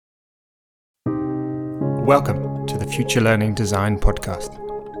Welcome to the Future Learning Design podcast.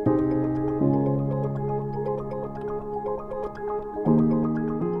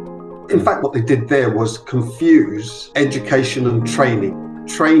 In fact, what they did there was confuse education and training.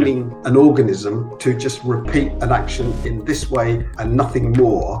 Training an organism to just repeat an action in this way and nothing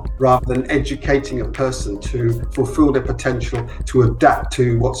more, rather than educating a person to fulfill their potential, to adapt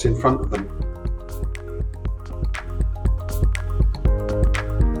to what's in front of them.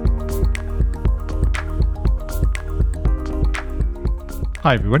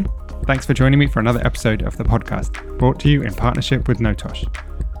 Hi everybody, thanks for joining me for another episode of the podcast, brought to you in partnership with Notosh.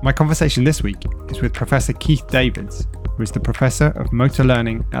 My conversation this week is with Professor Keith Davids, who is the Professor of Motor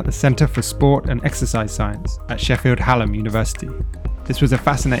Learning at the Centre for Sport and Exercise Science at Sheffield Hallam University. This was a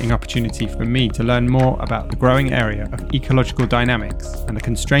fascinating opportunity for me to learn more about the growing area of ecological dynamics and the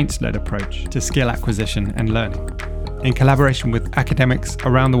constraints-led approach to skill acquisition and learning. In collaboration with academics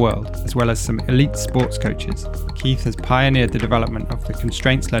around the world, as well as some elite sports coaches, Keith has pioneered the development of the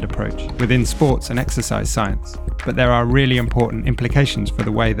constraints-led approach within sports and exercise science. But there are really important implications for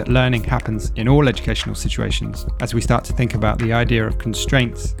the way that learning happens in all educational situations as we start to think about the idea of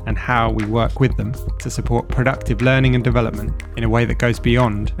constraints and how we work with them to support productive learning and development in a way that goes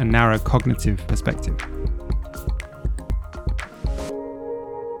beyond a narrow cognitive perspective.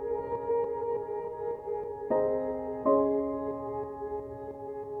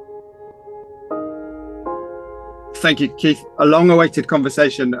 Thank you, Keith. A long-awaited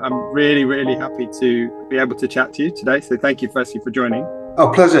conversation. I'm really, really happy to be able to chat to you today. So thank you firstly for joining.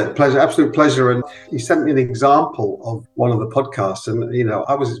 Oh, pleasure, absolute pleasure. And you sent me an example of one of the podcasts, and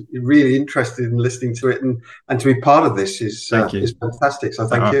I was really interested in listening to it, and to be part of this is fantastic. So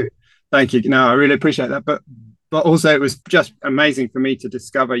thank you. Thank you. No, I really appreciate that. But also it was just amazing for me to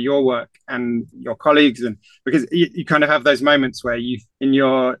discover your work and your colleagues, and because you kind of have those moments where you, in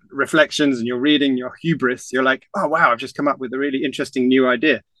your reflections and your reading, your hubris, you're like, oh wow, I've just come up with a really interesting new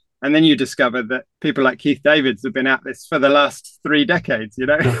idea. And then you discover that people like Keith Davids have been at this for the last 3 decades,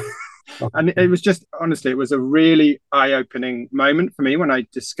 And it was just, honestly, it was a really eye-opening moment for me when I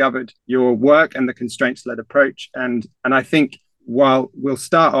discovered your work and the constraints-led approach. And I think while we'll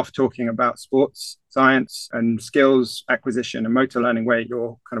start off talking about sports science and skills acquisition and motor learning, where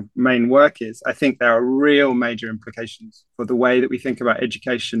your kind of main work is, I think there are real major implications for the way that we think about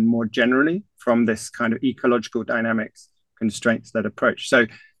education more generally from this kind of ecological dynamics constraints-led approach. So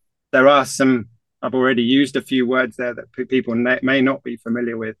there are some, I've already used a few words there that people may not be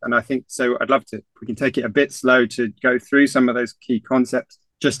familiar with. And I think, so I'd love to, we can take it a bit slow to go through some of those key concepts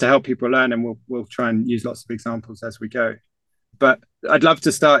just to help people learn, and we'll try and use lots of examples as we go. But I'd love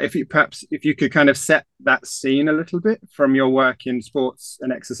to start, if you could kind of set that scene a little bit from your work in sports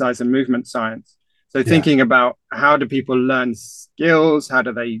and exercise and movement science. So thinking about how do people learn skills, how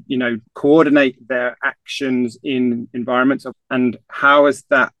do they, coordinate their actions in environments, and how has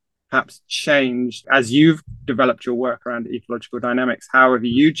that perhaps changed as you've developed your work around ecological dynamics? How have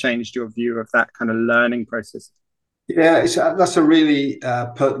you changed your view of that kind of learning process? Yeah, that's a really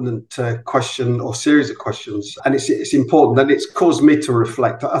pertinent question, or series of questions, and it's important, and it's caused me to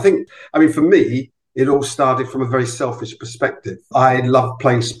reflect. For me, it all started from a very selfish perspective. I loved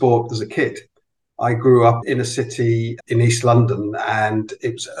playing sport as a kid. I grew up in a city in East London, and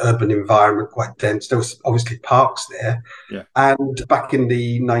it was an urban environment, quite dense. There was obviously parks there. Yeah. And back in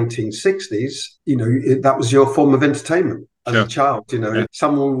the 1960s, that was your form of entertainment as a child.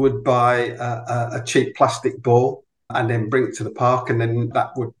 Someone would buy a cheap plastic ball and then bring it to the park, and then that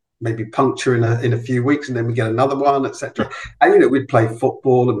would maybe puncture in a few weeks, and then we get another one, etc. And we'd play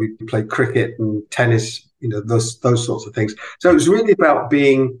football, and we'd play cricket and tennis, those sorts of things. So it was really about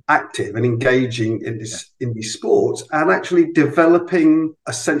being active and engaging in these sports, and actually developing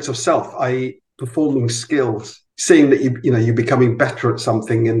a sense of self, i.e., performing skills, seeing that you're becoming better at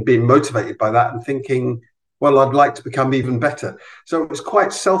something and being motivated by that, and thinking, well, I'd like to become even better. So it was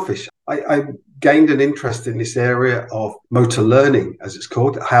quite selfish. I gained an interest in this area of motor learning, as it's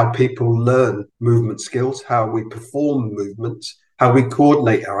called, how people learn movement skills, how we perform movements, how we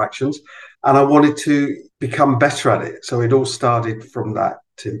coordinate our actions. And I wanted to become better at it. So it all started from that,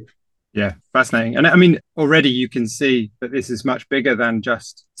 Tim. Yeah, fascinating. And already you can see that this is much bigger than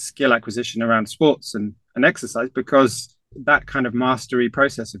just skill acquisition around sports and exercise, because that kind of mastery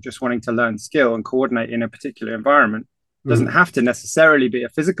process of just wanting to learn skill and coordinate in a particular environment doesn't have to necessarily be a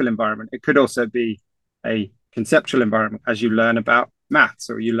physical environment. It could also be a conceptual environment as you learn about maths,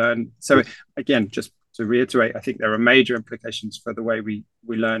 or you learn. So again, just to reiterate, I think there are major implications for the way we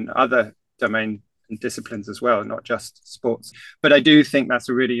learn other domain and disciplines as well, not just sports. But I do think that's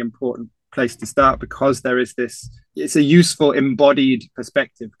a really important place to start, because there is this, it's a useful embodied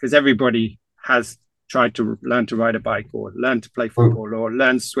perspective, because everybody has tried to learn to ride a bike or learn to play football or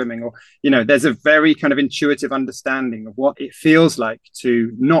learn swimming, or, there's a very kind of intuitive understanding of what it feels like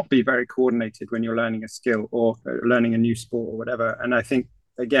to not be very coordinated when you're learning a skill or learning a new sport or whatever. And I think,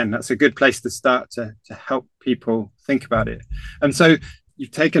 again, that's a good place to start to help people think about it. And so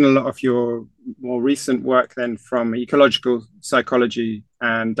you've taken a lot of your more recent work then from ecological psychology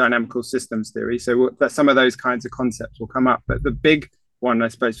and dynamical systems theory. So some of those kinds of concepts will come up. But the big one, I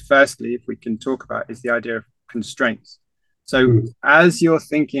suppose, firstly, if we can talk about, is the idea of constraints. So as you're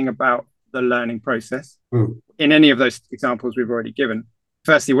thinking about the learning process, in any of those examples we've already given,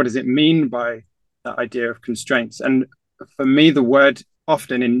 firstly, what does it mean by that idea of constraints? And for me, the word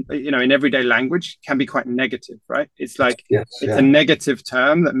often in everyday language can be quite negative, right? It's like, it's a negative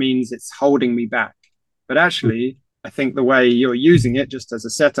term that means it's holding me back. But actually, I think the way you're using it just as a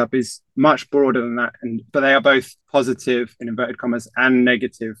setup is much broader than that. But they are both positive, in inverted commas, and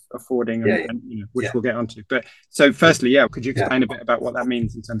negative, affording, which we'll get onto. But so firstly, could you explain a bit about what that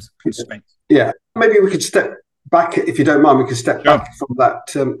means in terms of constraints? Yeah, maybe we could step back, if you don't mind, we can step back from that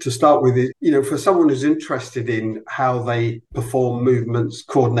to start with. For someone who's interested in how they perform movements,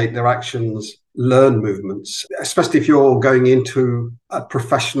 coordinate their actions, learn movements, especially if you're going into a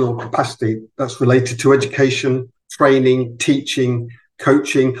professional capacity that's related to education, training, teaching,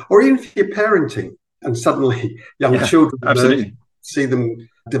 coaching, or even if you're parenting and suddenly young children emerge, see them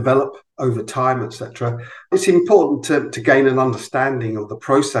develop over time, etc. It's important to gain an understanding of the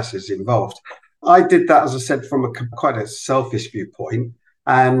processes involved. I did that, as I said, from quite a selfish viewpoint.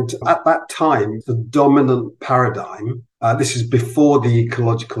 And at that time, the dominant paradigm, this is before the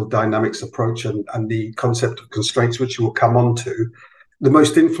ecological dynamics approach and the concept of constraints, which we'll come on to, the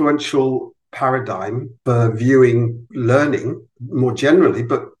most influential paradigm for viewing learning more generally,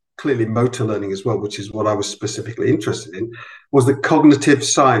 but clearly motor learning as well, which is what I was specifically interested in, was the cognitive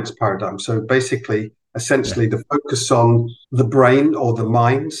science paradigm. So basically, essentially the focus on the brain or the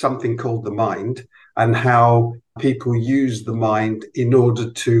mind, something called the mind, and how people use the mind in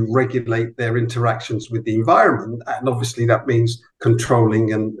order to regulate their interactions with the environment. And obviously that means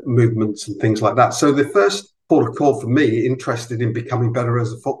controlling and movements and things like that. So the first port of call for me, interested in becoming better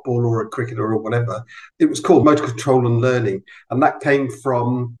as a footballer or a cricketer or whatever, it was called motor control and learning. And that came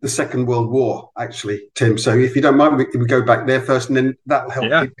from the Second World War, actually, Tim. So if you don't mind, we go back there first, and then that'll help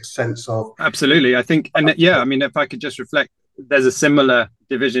give a sense of... Absolutely. I think, and if I could just reflect, there's a similar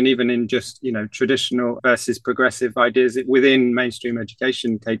division even in just, traditional versus progressive ideas within mainstream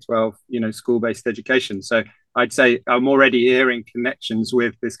education, K-12, school-based education. So I'd say I'm already hearing connections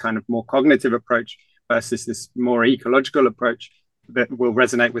with this kind of more cognitive approach versus this more ecological approach that will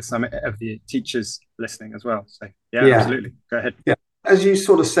resonate with some of the teachers listening as well. So absolutely. Go ahead. Yeah. As you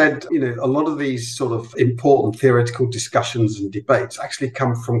sort of said, a lot of these sort of important theoretical discussions and debates actually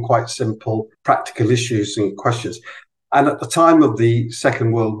come from quite simple practical issues and questions. And at the time of the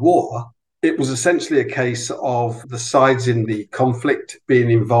Second World War, it was essentially a case of the sides in the conflict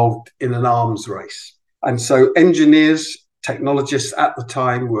being involved in an arms race. And so engineers, technologists at the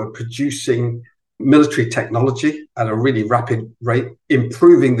time were producing military technology at a really rapid rate,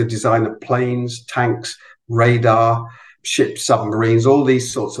 improving the design of planes, tanks, radar, ships, submarines, all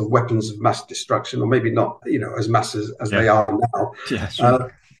these sorts of weapons of mass destruction, or maybe not, as mass as they are now. Yeah,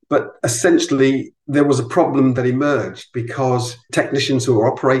 sure. But essentially, there was a problem that emerged because technicians who were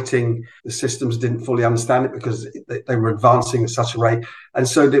operating the systems didn't fully understand it because they were advancing at such a rate. And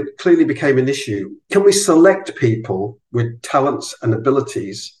so there clearly became an issue. Can we select people with talents and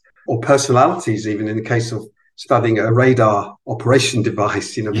abilities, or personalities, even in the case of studying a radar operation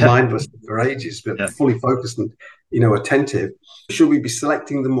device, mindless for ages, but fully focused and, attentive? Should we be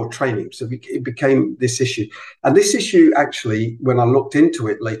selecting them or training? So it became this issue. And this issue, actually, when I looked into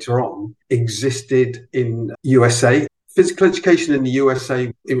it later on, existed in USA. Physical education in the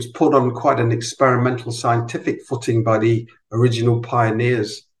USA, it was put on quite an experimental scientific footing by the original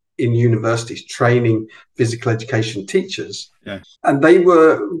pioneers in universities training physical education teachers. Yeah. And they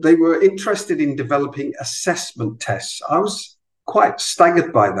were interested in developing assessment tests. I was quite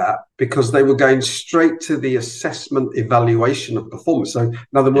staggered by that because they were going straight to the assessment evaluation of performance. So in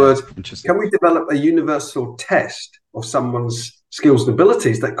other words, can we develop a universal test of someone's skills and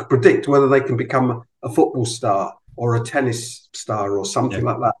abilities that could predict whether they can become a football star or a tennis star or something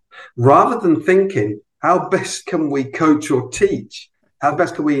like that, rather than thinking, how best can we coach or teach? How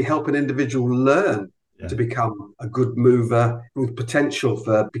best can we help an individual learn to become a good mover with potential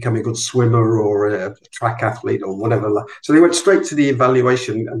for becoming a good swimmer or a track athlete or whatever? So they went straight to the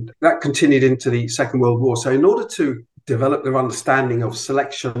evaluation, and that continued into the Second World War. So in order to develop their understanding of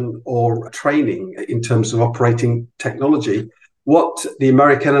selection or training in terms of operating technology, what the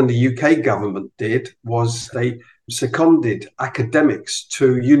American and the UK government did was they seconded academics to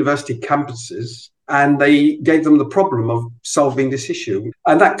university campuses, and they gave them the problem of solving this issue.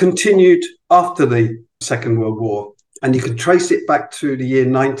 And that continued after the Second World War. And you can trace it back to the year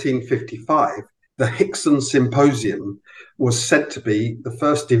 1955. The Hickson Symposium was said to be the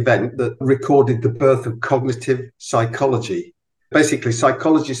first event that recorded the birth of cognitive psychology. Basically,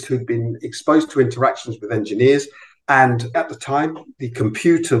 psychologists who'd been exposed to interactions with engineers. And at the time, the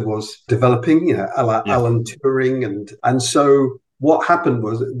computer was developing, Alan Turing. And so what happened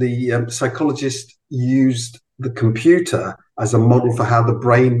was the psychologist used the computer as a model for how the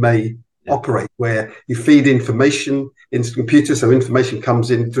brain may operate, where you feed information into the computer. So information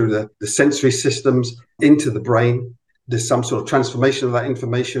comes in through the sensory systems into the brain. There's some sort of transformation of that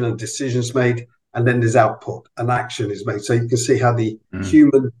information and decisions made. And then there's output, and action is made. So you can see how the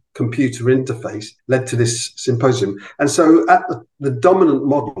human-computer interface led to this symposium. And so at the dominant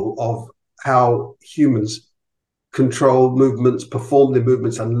model of how humans control movements, perform their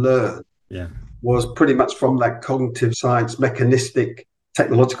movements, and learn was pretty much from that cognitive science, mechanistic,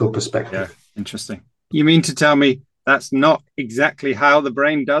 technological perspective. Yeah, interesting. You mean to tell me that's not exactly how the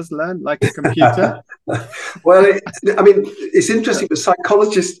brain does learn, like a computer? Well, it's interesting, but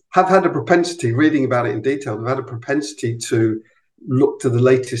psychologists have had a propensity, reading about it in detail, they've had a propensity to look to the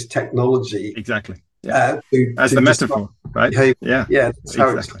latest technology. Exactly. As the metaphor, right? Behavior. Yeah, that's how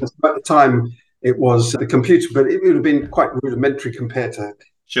exactly. At the time, it was the computer, but it would have been quite rudimentary compared to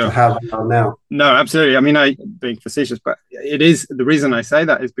how they are now. No, absolutely. I mean, being facetious, but it is, the reason I say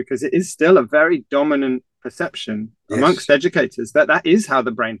that is because it is still a very dominant perception amongst educators that is how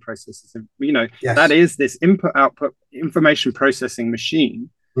the brain processes. That is this input-output information processing machine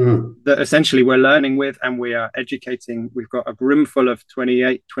that essentially we're learning with, and we are educating. We've got a room full of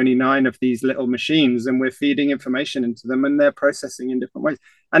 28, 29 of these little machines, and we're feeding information into them, and they're processing in different ways.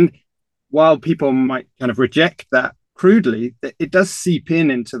 And while people might kind of reject that crudely, it does seep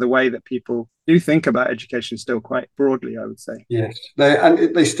into the way that people do think about education still quite broadly, I would say. Yes,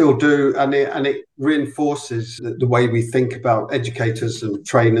 they still do, and it reinforces the way we think about educators and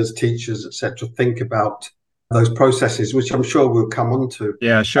trainers, teachers, etc. Think about those processes, which I'm sure we'll come on to.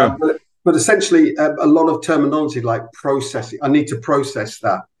 Yeah, sure. But essentially, a lot of terminology like processing. I need to process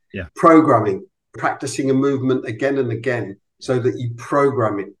that. Yeah. Programming, practicing a movement again and again, so that you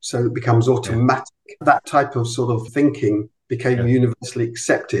program it, so it becomes automatic. That type of sort of thinking became universally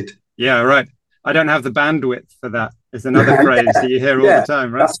accepted. Yeah, right. I don't have the bandwidth for that. Is another phrase that you hear all the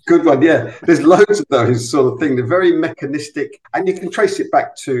time, right? That's a good one. Yeah, there's loads of those sort of things. They're very mechanistic, and you can trace it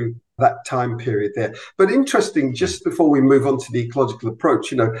back to that time period there. But interesting, just before we move on to the ecological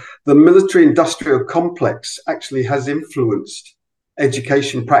approach, the military-industrial complex actually has influenced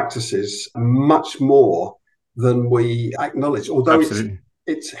education practices much more than we acknowledge, although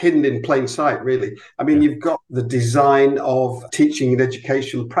it's hidden in plain sight, really. I mean, you've got the design of teaching and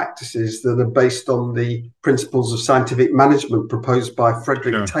education practices that are based on the principles of scientific management proposed by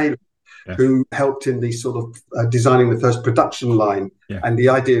Frederick Taylor, who helped in the sort of designing the first production line, and the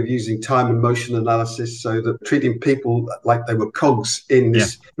idea of using time and motion analysis, so that treating people like they were cogs in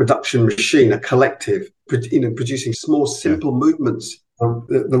this production machine, a collective, producing small, simple movements.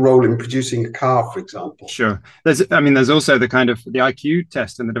 The role in producing a car, for example. Sure. There's also the kind of the IQ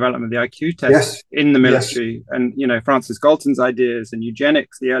test and the development of the IQ test in the military, and Francis Galton's ideas and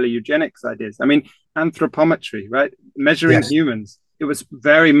eugenics, the early eugenics ideas. I mean, anthropometry, right? Measuring humans. It was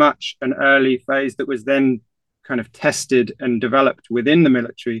very much an early phase that was then kind of tested and developed within the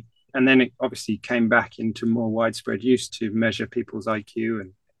military, and then it obviously came back into more widespread use to measure people's IQ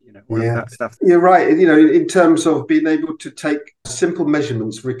and all of that stuff. You're right. In terms of being able to take simple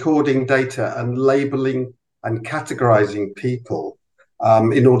measurements, recording data, and labeling and categorizing people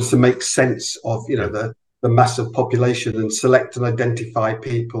in order to make sense of the massive population and select and identify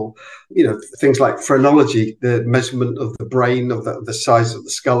people. Things like phrenology, the measurement of the brain, of the size of the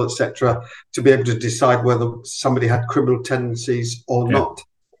skull, etc., to be able to decide whether somebody had criminal tendencies or not.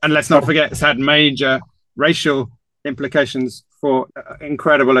 And let's not forget, it's had major racial implications for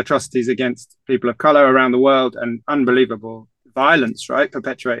incredible atrocities against people of color around the world, and unbelievable violence, right,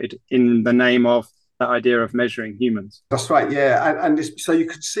 perpetuated in the name of that idea of measuring humans. That's right, yeah. And so you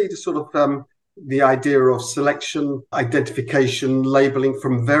could see the sort of the idea of selection, identification, labeling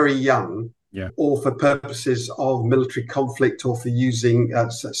from very young, or for purposes of military conflict, or for using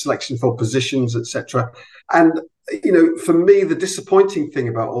selection for positions, etc. And for me, the disappointing thing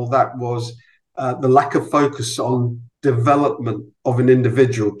about all that was the lack of focus on development of an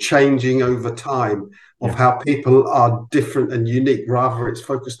individual, changing over time, of how people are different and unique. Rather, it's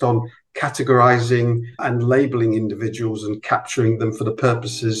focused on categorizing and labeling individuals and capturing them for the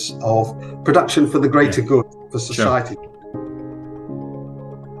purposes of production for the greater good for society. Sure.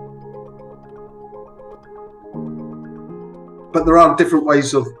 But there are different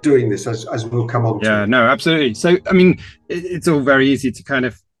ways of doing this, as we'll come on to. Yeah, no, absolutely. So, I mean, it's all very easy to kind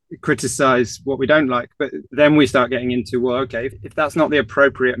of criticize what we don't like, but then we start getting into, well, okay, if that's not the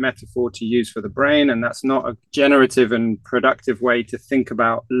appropriate metaphor to use for the brain, and that's not a generative and productive way to think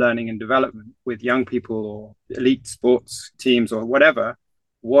about learning and development with young people or elite sports teams or whatever,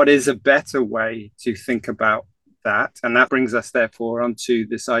 what is a better way to think about that? And that brings us therefore onto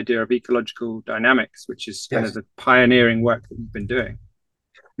this idea of ecological dynamics, which is kind of the pioneering work that you've been doing.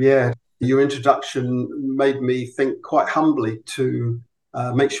 Yeah, your introduction made me think quite humbly to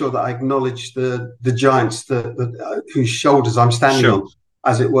make sure that I acknowledge the giants whose shoulders I'm standing on,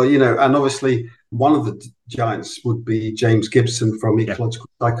 as it were, and obviously one of the giants would be James Gibson from Ecological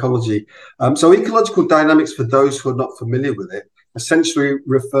Psychology. So ecological dynamics, for those who are not familiar with it, essentially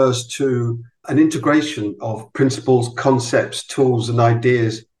refers to an integration of principles, concepts, tools, and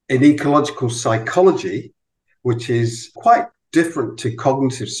ideas in ecological psychology, which is quite different to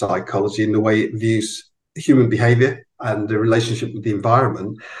cognitive psychology in the way it views human behavior and the relationship with the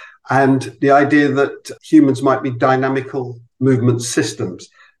environment, and the idea that humans might be dynamical movement systems.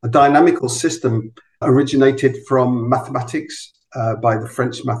 A dynamical system originated from mathematics by the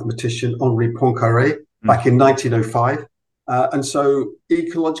French mathematician Henri Poincaré back in 1905. And so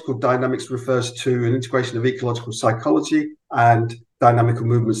ecological dynamics refers to an integration of ecological psychology and dynamical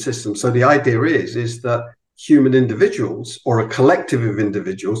movement systems. So the idea is that human individuals, or a collective of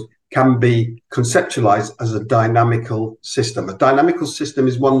individuals, can be conceptualized as a dynamical system. A dynamical system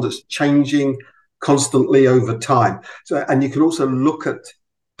is one that's changing constantly over time. So, and you can also look at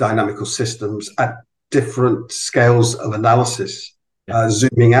dynamical systems at different scales of analysis,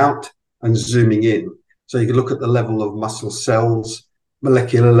 zooming out and zooming in. So you can look at the level of muscle cells,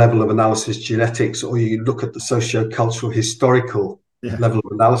 molecular level of analysis, genetics, or you look at the socio-cultural, historical level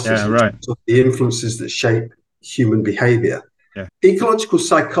of analysis, of the influences that shape human behavior. Yeah. Ecological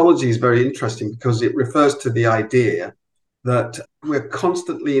psychology is very interesting because it refers to the idea that we're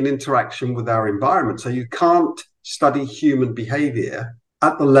constantly in interaction with our environment. So you can't study human behavior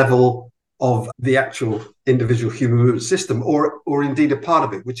at the level of the actual individual human movement system, or indeed a part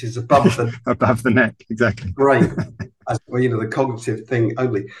of it, which is above the above the neck, exactly. Brain, as well, the cognitive thing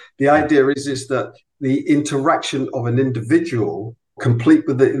only. The idea is that the interaction of an individual, complete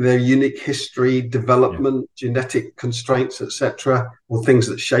with their unique history, development, genetic constraints, etc., or things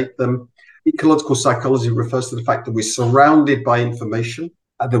that shape them. Ecological psychology refers to the fact that we're surrounded by information,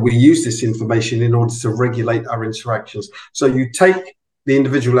 that we use this information in order to regulate our interactions. So you take the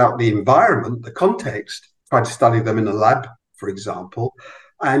individual out of the environment, the context, try to study them in a lab, for example,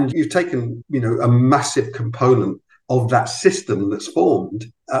 and you've taken, a massive component of that system that's formed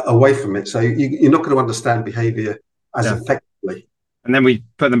away from it. So you're not going to understand behavior as effectively. And then we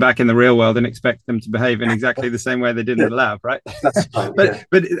put them back in the real world and expect them to behave in exactly the same way they did in the lab, right? That's right.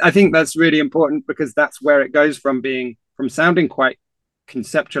 But I think that's really important, because that's where it goes from sounding quite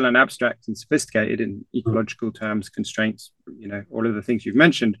conceptual and abstract and sophisticated in ecological terms, constraints, all of the things you've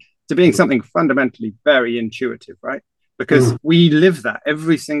mentioned, to being something fundamentally very intuitive, right? Because we live that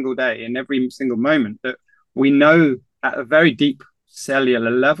every single day, in every single moment, that we know at a very deep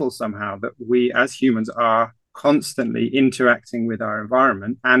cellular level somehow that we as humans are constantly interacting with our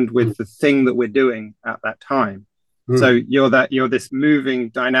environment and with the thing that we're doing at that time. So you're this moving,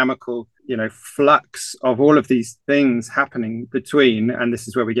 dynamical, flux of all of these things happening between, and this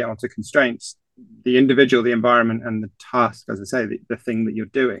is where we get onto constraints, the individual, the environment, and the task, as I say, the thing that you're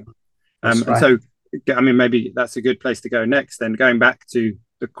doing. And so, I mean, maybe that's a good place to go next, then, going back to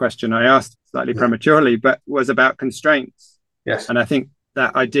the question I asked slightly prematurely, but was about constraints. Yes. And I think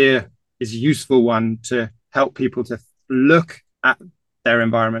that idea is a useful one to help people to look at their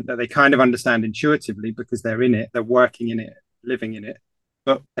environment that they kind of understand intuitively because they're in it, they're working in it, living in it.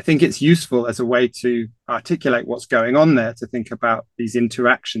 But I think it's useful as a way to articulate what's going on there, to think about these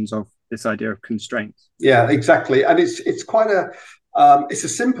interactions of this idea of constraints. Yeah, exactly. And it's quite it's a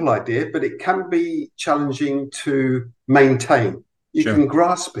simple idea, but it can be challenging to maintain. You can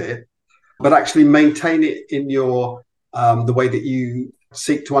grasp it, but actually maintain it in your the way that you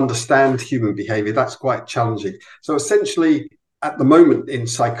seek to understand human behavior. That's quite challenging. So essentially, at the moment in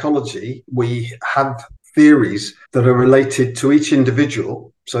psychology, we have theories that are related to each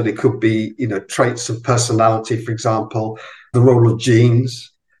individual. So they could be, traits of personality, for example, the role of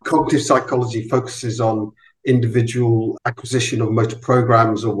genes. Cognitive psychology focuses on individual acquisition of motor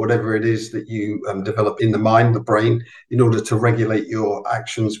programs or whatever it is that you develop in the mind, the brain, in order to regulate your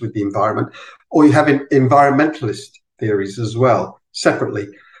actions with the environment. Or you have environmentalist theories as well, separately.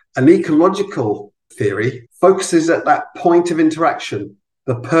 An ecological theory focuses at that point of interaction,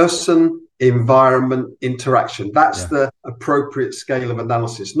 the person environment interaction. That's the appropriate scale of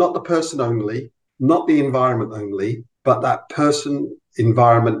analysis, not the person only, not the environment only, but that person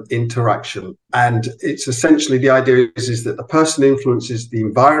environment interaction. And it's essentially, the idea is that the person influences the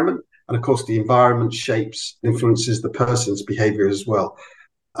environment, and of course the environment influences the person's behavior as well.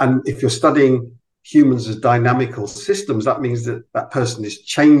 And if you're studying humans as dynamical systems, that means that that person is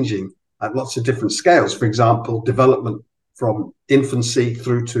changing at lots of different scales. For example, development from infancy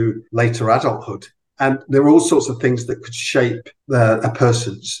through to later adulthood. And there are all sorts of things that could shape a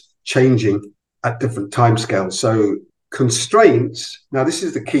person's changing at different timescales. So constraints, now this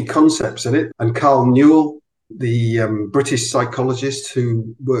is the key concepts in it. And Carl Newell, the British psychologist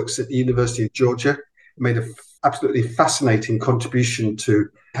who works at the University of Georgia, made an absolutely fascinating contribution to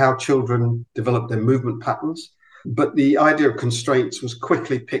how children develop their movement patterns. But the idea of constraints was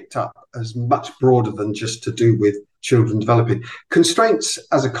quickly picked up as much broader than just to do with children developing. Constraints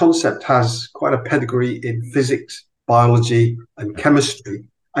as a concept has quite a pedigree in physics, biology, and chemistry.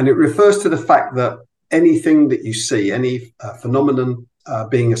 And it refers to the fact that anything that you see, any phenomenon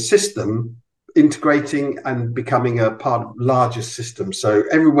being a system, integrating and becoming a part of larger systems. So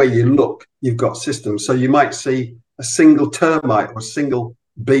everywhere you look, you've got systems. So you might see a single termite or a single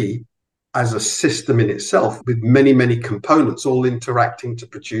bee as a system in itself with many, many components all interacting to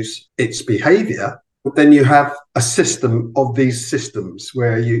produce its behavior. But then you have a system of these systems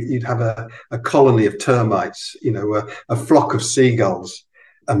where you'd have a colony of termites, a flock of seagulls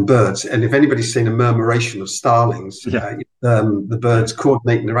and birds. And if anybody's seen a murmuration of starlings, the birds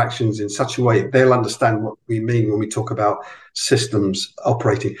coordinate their actions in such a way, they'll understand what we mean when we talk about systems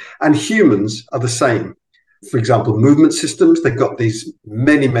operating. And humans are the same. For example, movement systems, they've got these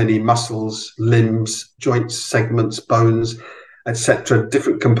many, many muscles, limbs, joints, segments, bones, etc.,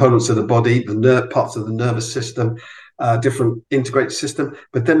 different components of the body, the parts of the nervous system, different integrated system,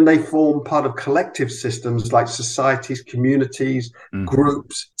 but then they form part of collective systems like societies, communities,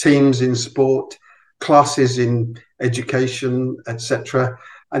 groups, teams in sport, classes in education, etc.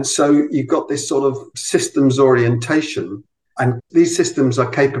 And so you've got this sort of systems orientation, and these systems are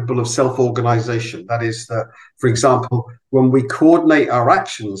capable of self-organization. That is that, for example, when we coordinate our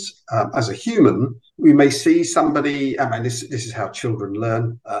actions as a human, we may see somebody, this is how children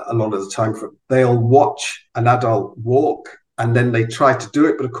learn a lot of the time. They'll watch an adult walk and then they try to do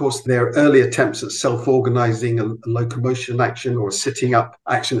it. But of course, their early attempts at self-organizing a locomotion action or a sitting up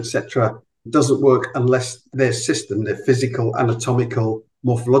action, etc., doesn't work unless their system, their physical, anatomical,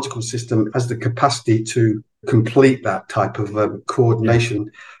 morphological system has the capacity to complete that type of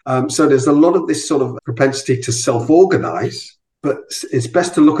coordination. So there's a lot of this sort of propensity to self-organize, but it's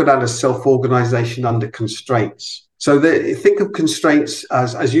best to look at that as self-organization under constraints. So think of constraints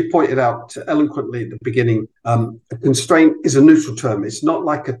as you pointed out eloquently at the beginning, a constraint is a neutral term. It's not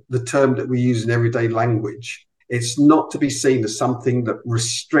like the term that we use in everyday language. It's not to be seen as something that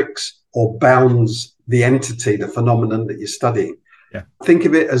restricts or bounds the entity, the phenomenon that you're studying. Think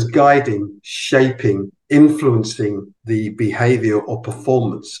of it as guiding, shaping, influencing the behavior or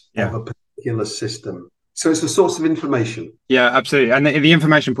performance of a particular system. So it's a source of information. Yeah, absolutely. And the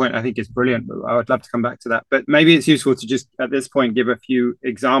information point, I think, is brilliant. I would love to come back to that. But maybe it's useful to just, at this point, give a few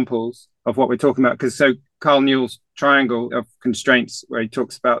examples of what we're talking about. Because Carl Newell's triangle of constraints, where he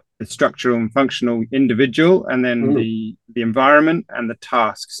talks about the structural and functional individual, and then the environment and the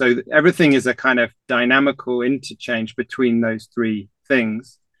task. So everything is a kind of dynamical interchange between those three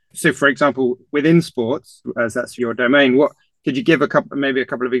things. So, for example, within sports, as that's your domain, could you give a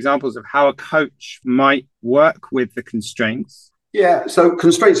couple of examples of how a coach might work with the constraints? Yeah, so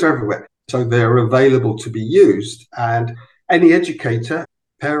constraints are everywhere. So they're available to be used. And any educator,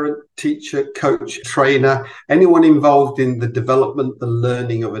 parent, teacher, coach, trainer, anyone involved in the development, the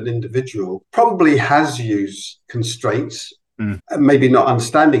learning of an individual probably has used constraints, maybe not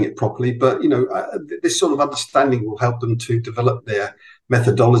understanding it properly, but this sort of understanding will help them to develop their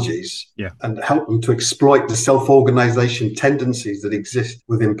methodologies and help them to exploit the self-organization tendencies that exist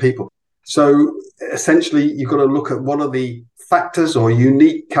within people. So essentially, you've got to look at what are the factors or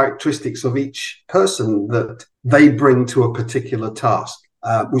unique characteristics of each person that they bring to a particular task,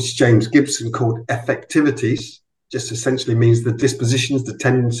 which James Gibson called effectivities. Just essentially means the dispositions, the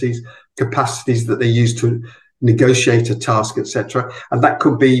tendencies, capacities that they use to negotiate a task, etc. And that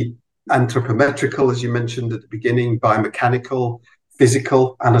could be anthropometrical, as you mentioned at the beginning, biomechanical,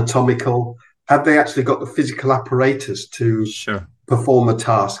 physical, anatomical, Have they actually got the physical apparatus to Sure. perform a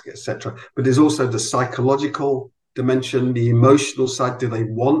task, etc.? But there's also the psychological dimension, the emotional side. Do they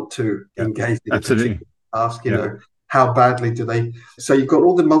want to engage in a Absolutely. particular task? You know, how badly do they? So you've got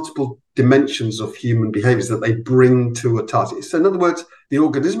all the multiple dimensions of human behaviors that they bring to a task. So in other words, the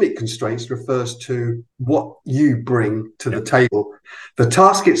organismic constraints refers to what you bring to the table. The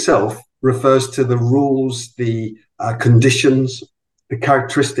task itself refers to the rules, the conditions, the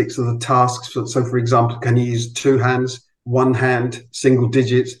characteristics of the tasks. So, for example, can you use two hands, one hand, single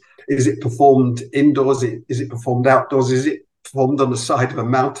digits? Is it performed indoors? Is it performed outdoors? Is it performed on the side of a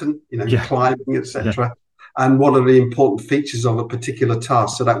mountain, climbing, etc.? And what are the important features of a particular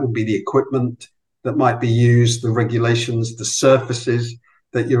task? So that would be the equipment that might be used, the regulations, the surfaces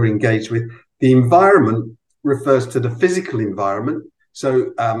that you're engaged with. The environment refers to the physical environment.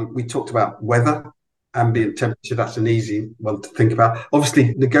 So we talked about weather, ambient temperature. That's an easy one to think about.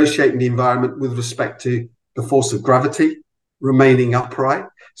 Obviously, negotiating the environment with respect to the force of gravity, remaining upright.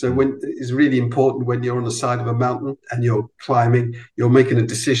 So it's really important when you're on the side of a mountain and you're climbing, you're making a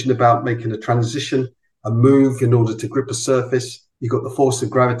decision about making a transition, a move in order to grip a surface. You've got the force of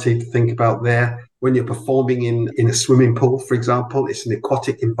gravity to think about there. When you're performing in a swimming pool, for example, it's an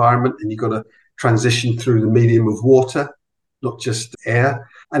aquatic environment and you've got to transition through the medium of water, not just air.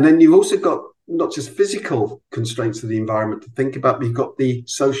 And then you've also got not just physical constraints of the environment to think about, but you've got the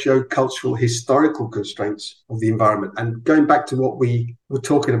socio-cultural, historical constraints of the environment. And going back to what we were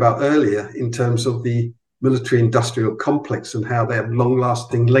talking about earlier in terms of the military-industrial complex and how they have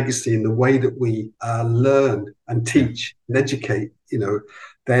long-lasting legacy in the way that we learn and teach and educate,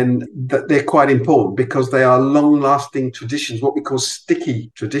 then they're quite important because they are long-lasting traditions, what we call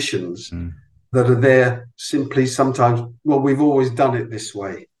sticky traditions that are there simply sometimes, well, we've always done it this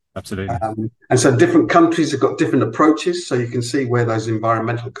way. Absolutely. And so different countries have got different approaches, so you can see where those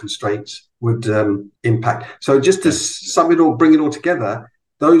environmental constraints would impact. So just to sum it all, bring it all together,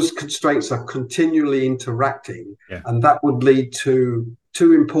 those constraints are continually interacting, and that would lead to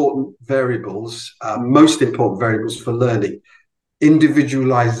two important variables, most important variables for learning.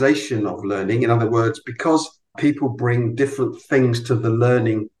 Individualization of learning, in other words, because people bring different things to the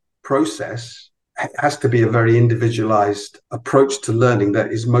learning process, it has to be a very individualized approach to learning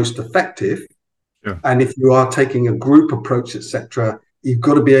that is most effective. And if you are taking a group approach, etc., you've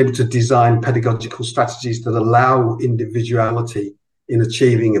got to be able to design pedagogical strategies that allow individuality in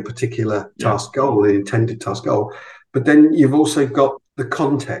achieving a particular task goal, an intended task goal. But then you've also got the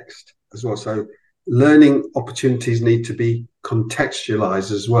context as well. So learning opportunities need to be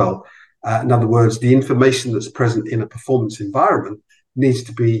contextualized as well. In other words, the information that's present in a performance environment needs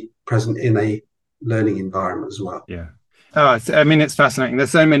to be present in a learning environment as well. It's fascinating.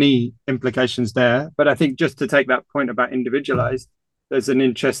 There's so many implications there, but I think just to take that point about individualized, there's an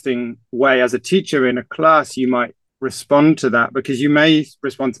interesting way as a teacher in a class you might respond to that, because you may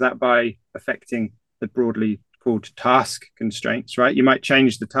respond to that by affecting the broadly called task constraints, right? You might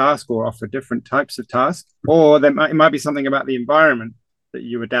change the task or offer different types of tasks, or it might be something about the environment that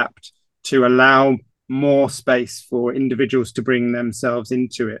you adapt to allow more space for individuals to bring themselves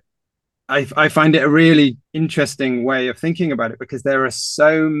into it. I find it a really interesting way of thinking about it, because there are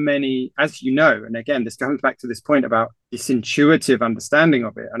so many, as you know, and again, this comes back to this point about this intuitive understanding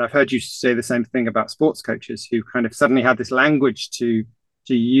of it. And I've heard you say the same thing about sports coaches who kind of suddenly have this language to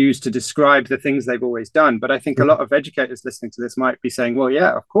use to describe the things they've always done. But I think a lot of educators listening to this might be saying, well,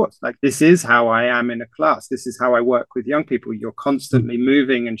 yeah, of course, like this is how I am in a class. This is how I work with young people. You're constantly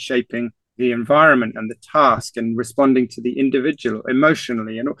moving and shaping the environment and the task and responding to the individual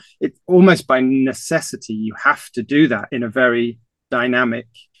emotionally. And it's almost by necessity, you have to do that in a very dynamic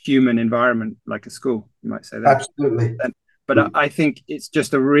human environment, like a school, you might say that. Absolutely. But I think it's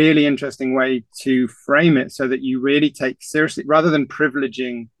just a really interesting way to frame it so that you really take seriously, rather than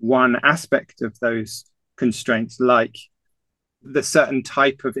privileging one aspect of those constraints, like the certain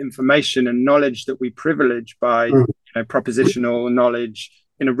type of information and knowledge that we privilege by propositional knowledge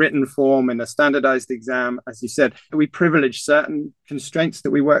in a written form, in a standardized exam. As you said, we privilege certain constraints that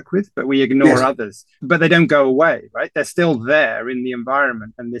we work with, but we ignore others. But they don't go away, right? They're still there in the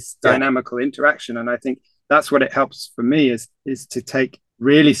environment and this dynamical interaction. And I think that's what it helps for me is to take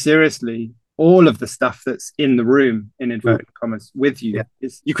really seriously all of the stuff that's in the room, in inverted commas, with you.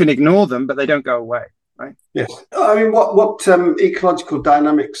 You can ignore them, but they don't go away, right? Yes. I mean, what ecological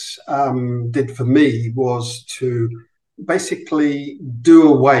dynamics did for me was to basically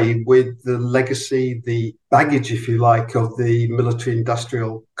do away with the legacy, the baggage, if you like, of the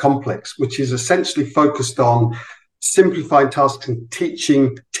military-industrial complex, which is essentially focused on simplifying tasks and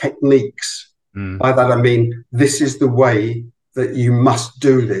teaching techniques. By that, I mean, this is the way that you must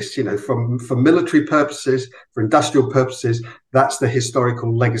do this, for military purposes, for industrial purposes. That's the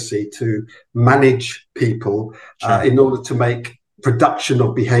historical legacy, to manage people in order to make production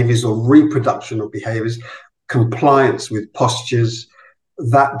of behaviors or reproduction of behaviors, compliance with postures,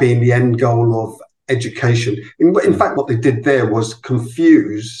 that being the end goal of education. In fact, what they did there was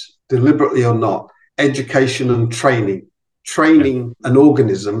confuse, deliberately or not, education and training an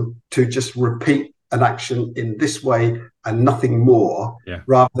organism to just repeat an action in this way and nothing more,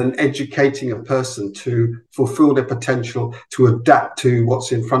 rather than educating a person to fulfill their potential, to adapt to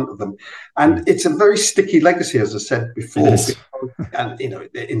what's in front of them. And it's a very sticky legacy, as I said before. And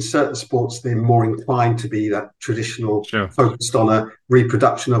in certain sports, they're more inclined to be that traditional, focused on a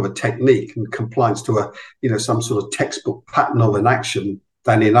reproduction of a technique and compliance to some sort of textbook pattern of an action,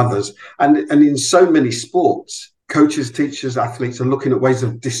 than in others. And in so many sports, coaches, teachers, athletes are looking at ways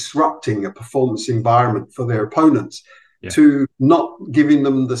of disrupting a performance environment for their opponents, to not giving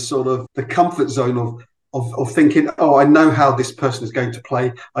them the comfort zone of thinking, oh, I know how this person is going to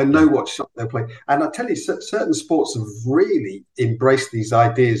play. I know what shot they'll play. And I tell you, certain sports have really embraced these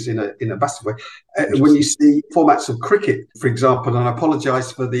ideas in a massive way. When you see formats of cricket, for example, and I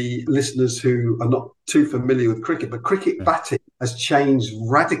apologise for the listeners who are not too familiar with cricket, but cricket batting has changed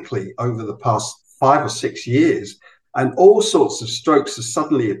radically over the past 5 or 6 years. And all sorts of strokes are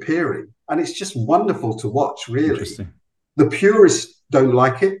suddenly appearing. And it's just wonderful to watch, really. The purists don't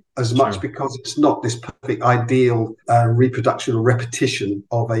like it as much because it's not this perfect ideal reproduction or repetition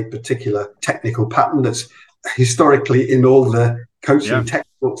of a particular technical pattern that's historically in all the coaching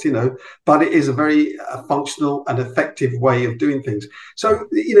textbooks, but it is a very functional and effective way of doing things. So,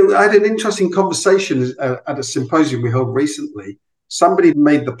 I had an interesting conversation at a symposium we held recently. Somebody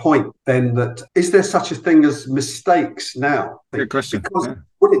made the point then that, is there such a thing as mistakes now? Good question. Because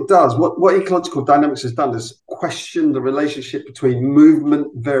what it does, what ecological dynamics has done is question the relationship between movement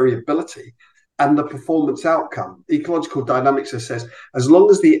variability and the performance outcome. Ecological dynamics says, as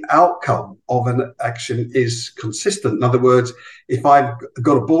long as the outcome of an action is consistent, in other words, if I've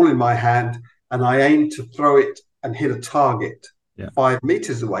got a ball in my hand and I aim to throw it and hit a target 5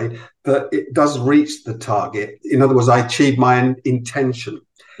 meters away, that it does reach the target. In other words, I achieve my intention.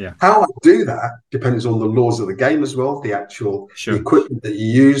 How I do that depends on the laws of the game as well, the actual the equipment that you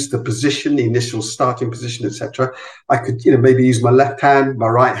use, the position, the initial starting position, etc. I could, maybe use my left hand, my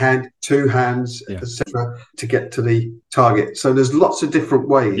right hand, 2 hands, etc., to get to the target. So there's lots of different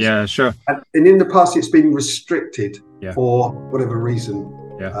ways. And in the past, it's been restricted for whatever reason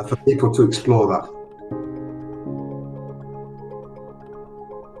for people to explore that.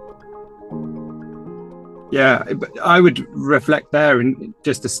 Yeah, I would reflect there in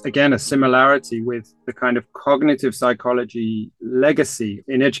just, again, a similarity with the kind of cognitive psychology legacy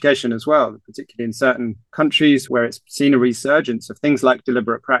in education as well, particularly in certain countries where it's seen a resurgence of things like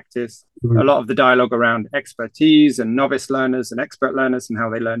deliberate practice, a lot of the dialogue around expertise and novice learners and expert learners and how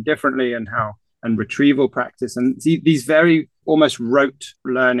they learn differently and retrieval practice, and these very almost rote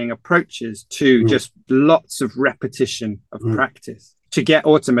learning approaches to just lots of repetition of practice to get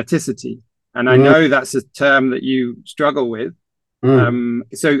automaticity. And I know that's a term that you struggle with.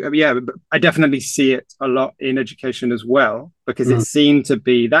 I definitely see it a lot in education as well, because it's seen to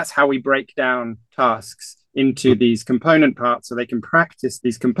be, that's how we break down tasks into these component parts so they can practice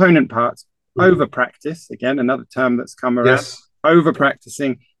these component parts. Over practice, again, another term that's come around, over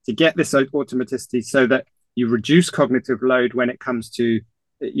practicing to get this automaticity so that you reduce cognitive load when it comes to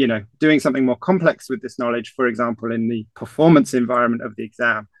doing something more complex with this knowledge, for example, in the performance environment of the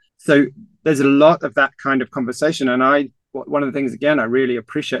exam. So there's a lot of that kind of conversation. And one of the things, again, I really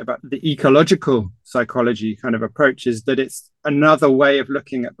appreciate about the ecological psychology kind of approach is that it's another way of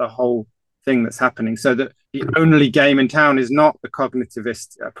looking at the whole thing that's happening, so that the only game in town is not the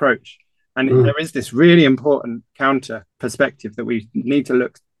cognitivist approach. And there is this really important counter perspective that we need to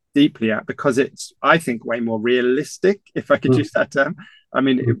look deeply at, because it's, I think, way more realistic, if I could use that term. I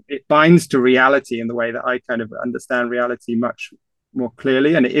mean, it binds to reality in the way that I kind of understand reality much more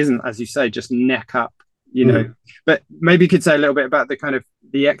clearly, and it isn't, as you say, just neck up, but maybe you could say a little bit about the kind of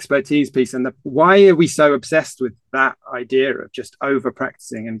the expertise piece and why are we so obsessed with that idea of just over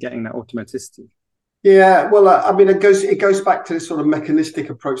practicing and getting that automaticity? Well, I mean, it goes back to this sort of mechanistic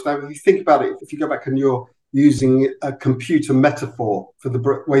approach. Now, if you think about it, if you go back and you're using a computer metaphor for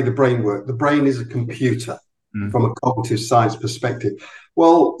the way the brain works, the brain is a computer from a cognitive science perspective.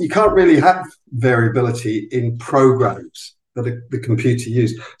 Well, you can't really have variability in programs that the computer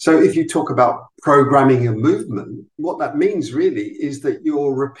uses. So if you talk about programming a movement, what that means really is that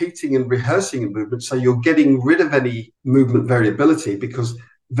you're repeating and rehearsing a movement. So you're getting rid of any movement variability, because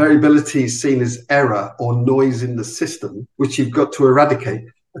variability is seen as error or noise in the system, which you've got to eradicate.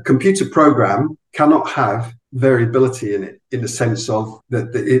 A computer program cannot have variability in it, in the sense of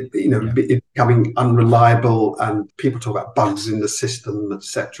that it becoming unreliable, and people talk about bugs in the system,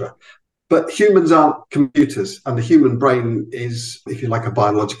 etc. But humans aren't computers, and the human brain is, if you like, a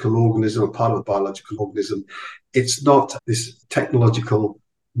biological organism, a part of a biological organism. It's not this technological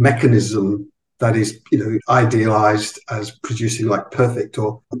mechanism that is, idealized as producing like perfect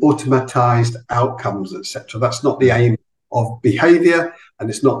or automatized outcomes, etc. That's not the aim of behavior, and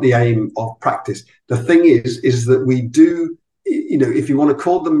it's not the aim of practice. The thing is that we do, if you want to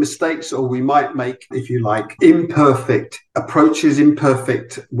call them mistakes, or we might make, if you like, imperfect approaches,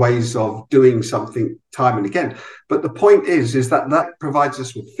 imperfect ways of doing something time and again. But the point is that provides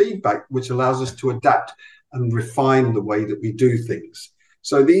us with feedback, which allows us to adapt and refine the way that we do things.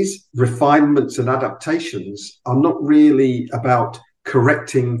 So these refinements and adaptations are not really about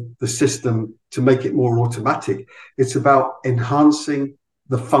correcting the system to make it more automatic. It's about enhancing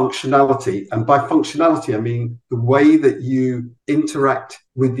the functionality. And by functionality, I mean the way that you interact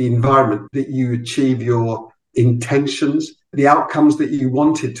with the environment, that you achieve your intentions, the outcomes that you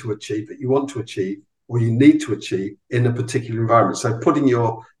wanted to achieve, that you want to achieve, or you need to achieve in a particular environment. So putting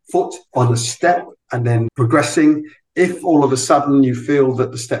your foot on a step and then progressing. If all of a sudden you feel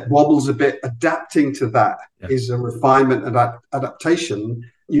that the step wobbles a bit, adapting to that is a refinement and adaptation.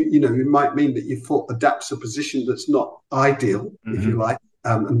 It might mean that your foot adapts a position that's not ideal, if you like,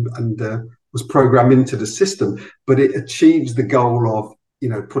 and was programmed into the system, but it achieves the goal of,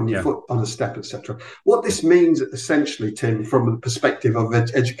 putting your foot on a step, etc. What this means essentially, Tim, from the perspective of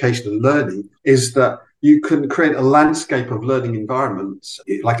education and learning, is that you can create a landscape of learning environments,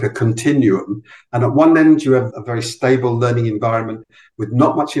 like a continuum. And at one end, you have a very stable learning environment with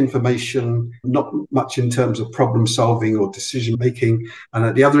not much information, not much in terms of problem solving or decision making. And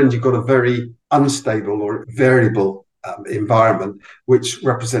at the other end, you've got a very unstable or variable environment, which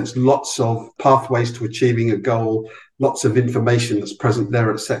represents lots of pathways to achieving a goal, lots of information that's present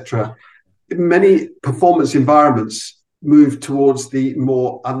there, etc. Many performance environments move towards the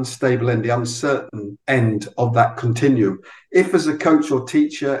more unstable end, the uncertain end of that continuum. If as a coach or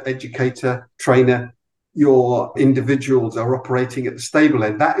teacher, educator, trainer, your individuals are operating at the stable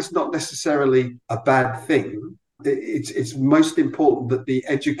end, that is not necessarily a bad thing. It's most important that the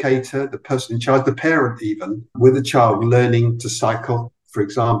educator, the person in charge, the parent even, with a child learning to cycle, for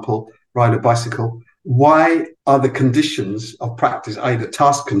example, ride a bicycle, why are the conditions of practice, either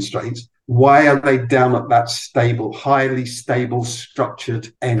task constraints, why are they down at that stable, highly stable,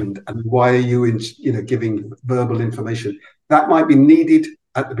 structured end? And why are you, giving verbal information? That might be needed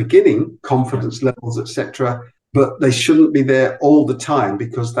at the beginning, confidence levels, etc., but they shouldn't be there all the time,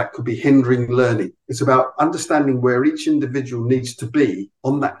 because that could be hindering learning. It's about understanding where each individual needs to be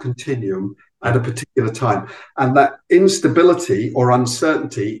on that continuum at a particular time. And that instability or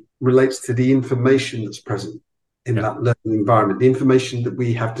uncertainty relates to the information that's present in that learning environment, the information that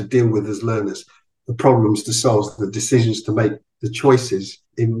we have to deal with as learners, the problems to solve, the decisions to make, the choices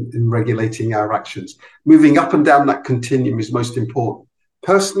in regulating our actions. Moving up and down that continuum is most important.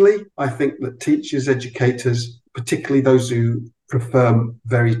 Personally, I think that teachers, educators, particularly those who prefer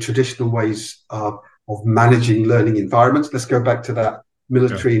very traditional ways of managing learning environments, let's go back to that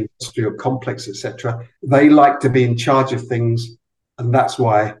military, industrial complex, etc. They like to be in charge of things, and that's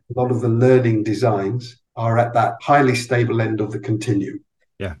why a lot of the learning designs are at that highly stable end of the continuum.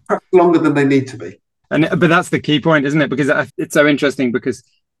 Perhaps longer than they need to be. But that's the key point, isn't it? Because it's so interesting, because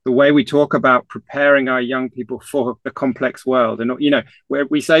the way we talk about preparing our young people for the complex world, and where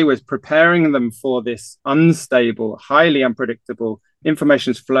we say we're preparing them for this unstable, highly unpredictable,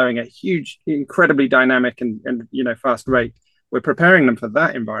 information's flowing at huge, incredibly dynamic and fast rate. We're preparing them for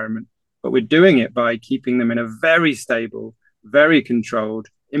that environment, but we're doing it by keeping them in a very stable, very controlled.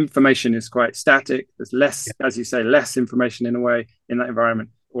 Information is quite static. There's less, as you say, less information in a way in that environment,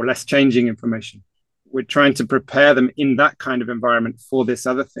 or less changing information. We're trying to prepare them in that kind of environment for this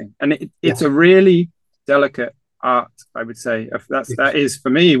other thing. And it's a really delicate art, I would say. That is for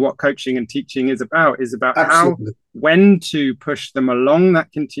me what coaching and teaching is about Absolutely. when to push them along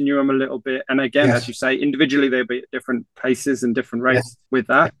that continuum a little bit. And again, as you say, individually, they'll be at different paces and different rates with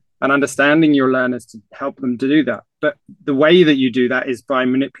that, and understanding your learners to help them to do that. But the way that you do that is by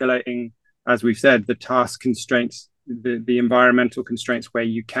manipulating, as we've said, the task constraints, the environmental constraints where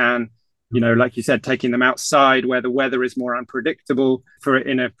you can, like you said, taking them outside where the weather is more unpredictable. For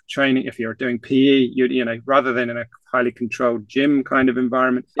in a training, if you're doing PE, rather than in a highly controlled gym kind of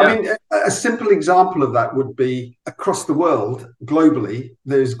environment. I mean, a simple example of that would be across the world, globally,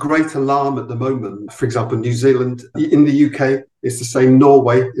 there's great alarm at the moment. For example, New Zealand, in the UK, It's the same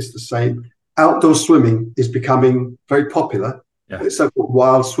Norway. It's the same. Outdoor swimming is becoming very popular. Yeah. It's so-called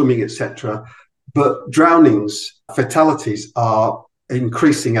wild swimming, etc. But drownings, fatalities are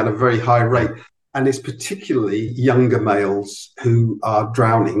increasing at a very high rate. And it's particularly younger males who are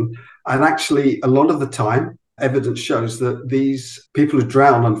drowning. And actually, a lot of the time, evidence shows that these people who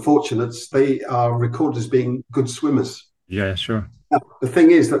drown, unfortunates, they are recorded as being good swimmers. Yeah, sure. Now, the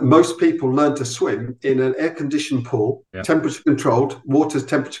thing is that most people learn to swim in an air-conditioned pool, temperature controlled, water's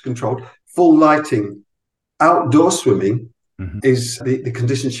temperature controlled, full lighting. Outdoor swimming is the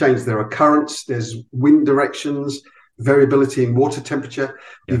conditions change. There are currents, there's wind directions, variability in water temperature.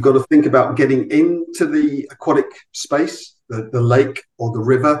 You've got to think about getting into the aquatic space, the lake or the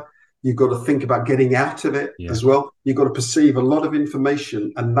river. You've got to think about getting out of it as well. You've got to perceive a lot of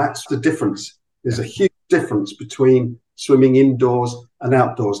information, and that's the difference. There's a huge difference between swimming indoors and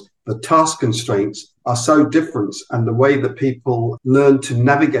outdoors. The task constraints are so different, and the way that people learn to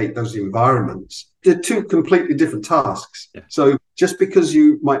navigate those environments, they're two completely different tasks. So just because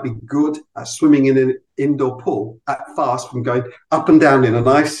you might be good at swimming in an indoor pool at fast from going up and down in a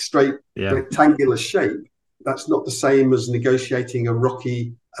nice straight rectangular shape, that's not the same as negotiating a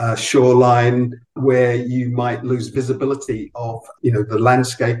rocky shoreline where you might lose visibility of the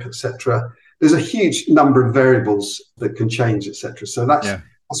landscape, etc. There's a huge number of variables that can change, etc. So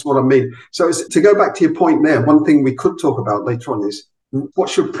that's what I mean. So to go back to your point there, one thing we could talk about later on is what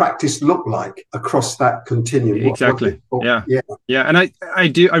should practice look like across that continuum? Exactly. And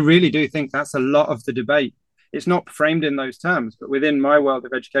I really do think that's a lot of the debate. It's not framed in those terms, but within my world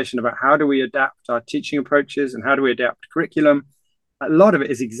of education, about how do we adapt our teaching approaches and how do we adapt curriculum, a lot of it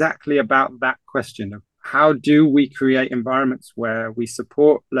is exactly about that question of how do we create environments where we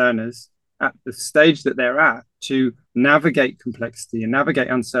support learners at the stage that they're at to navigate complexity and navigate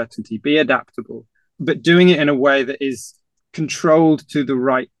uncertainty, be adaptable, but doing it in a way that is controlled to the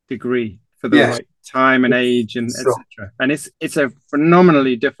right degree for the right time and age, and etc. And it's a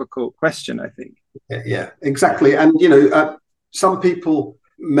phenomenally difficult question, I think. Yeah, exactly. And some people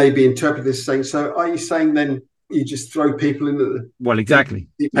maybe interpret this saying, so are you saying then you just throw people in the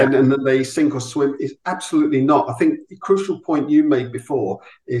deep end and then they sink or swim? Is absolutely not. I think the crucial point you made before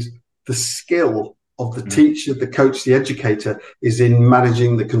is the skill of the teacher, the coach, the educator is in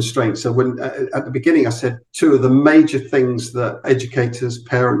managing the constraints. So when at the beginning I said two of the major things that educators,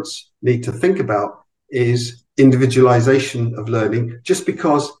 parents need to think about is individualization of learning. Just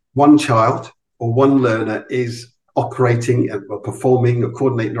because one child or one learner is operating or performing or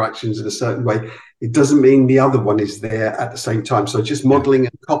coordinating their actions in a certain way, it doesn't mean the other one is there at the same time. So just modeling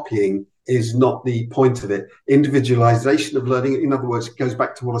and copying is not the point of it. Individualization of learning, in other words, it goes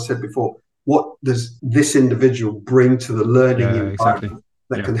back to what I said before. What does this individual bring to the learning environment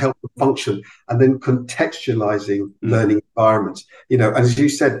that can help them function? And then contextualizing learning environments. As you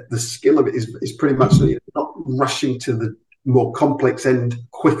said, the skill of it is pretty much not rushing to the more complex end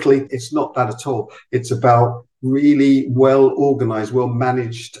quickly. It's not that at all. It's about really well organized, well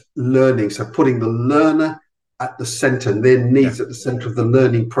managed learning. So putting the learner at the center and their needs at the center of the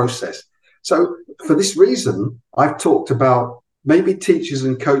learning process. So for this reason, I've talked about maybe teachers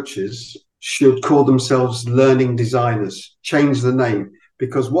and coaches should call themselves learning designers, change the name,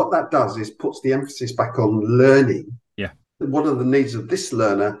 because what that does is puts the emphasis back on learning. What are the needs of this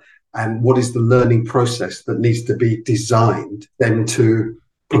learner and what is the learning process that needs to be designed then to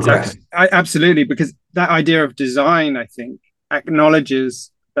progress? Absolutely, because that idea of design, I think, acknowledges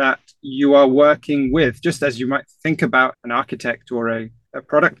that you are working with, just as you might think about an architect or a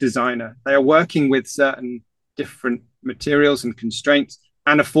product designer, they are working with certain different materials and constraints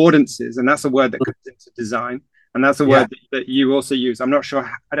and affordances. And that's a word that comes into design. And that's a word that you also use. I'm not sure,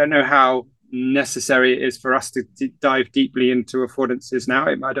 I don't know how necessary it is for us to dive deeply into affordances now.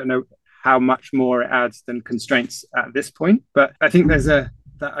 I don't know how much more it adds than constraints at this point. But I think there's that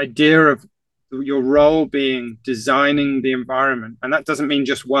idea of your role being designing the environment. And that doesn't mean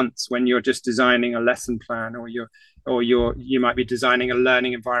just once when you're just designing a lesson plan or you might be designing a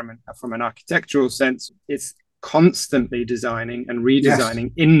learning environment from an architectural sense. It's constantly designing and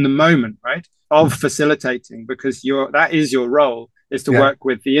redesigning in the moment, right? Of facilitating, because that is your role, is to work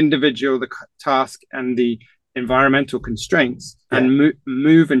with the individual, the task, and the environmental constraints, and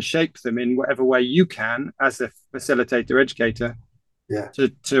move and shape them in whatever way you can as a facilitator, educator,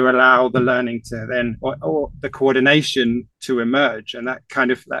 to allow the learning to then, or the coordination to emerge. And that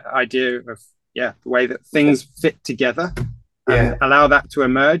kind of that idea of the way that things fit together and allow that to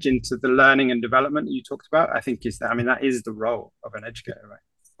emerge into the learning and development that you talked about, I think that is the role of an educator, right?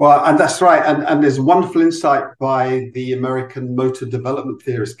 Well, and that's right. And there's wonderful insight by the American motor development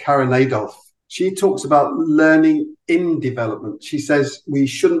theorist, Karen Adolph. She talks about learning in development. She says we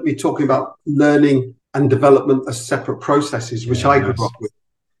shouldn't be talking about learning and development as separate processes, which I grew up with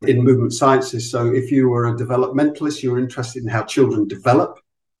in movement sciences. So if you were a developmentalist, you were interested in how children develop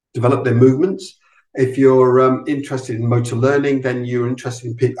their movements. If you're interested in motor learning, then you're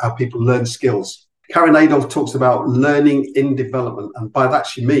interested in how people learn skills. Karen Adolph talks about learning in development. And by that,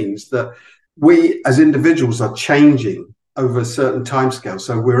 she means that we as individuals are changing over a certain timescale.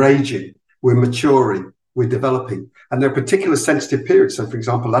 So we're aging, we're maturing, we're developing. And there are particular sensitive periods. So, for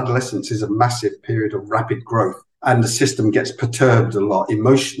example, adolescence is a massive period of rapid growth. And the system gets perturbed a lot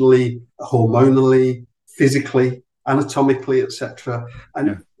emotionally, hormonally, physically, anatomically, etc.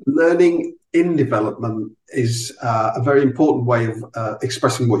 And learning in development is a very important way of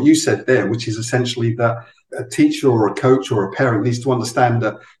expressing what you said there, which is essentially that a teacher or a coach or a parent needs to understand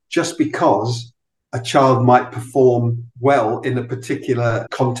that just because a child might perform well in a particular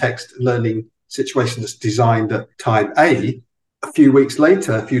context learning situation that's designed at time A few weeks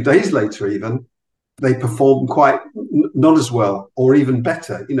later, a few days later even, they perform quite not as well or even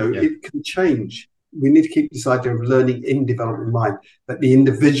better. It can change. We need to keep this idea of learning in development in mind, that the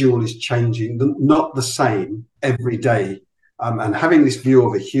individual is changing, not the same every day. And having this view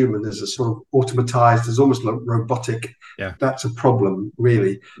of a human as a sort of automatized, as almost like robotic, that's a problem,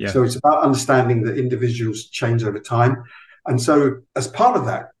 really. So it's about understanding that individuals change over time. And so as part of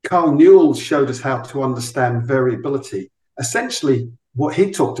that, Carl Newell showed us how to understand variability. Essentially, what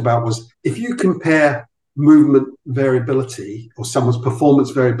he talked about was if you compare movement variability or someone's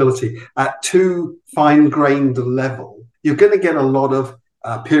performance variability at too fine-grained a level, you're going to get a lot of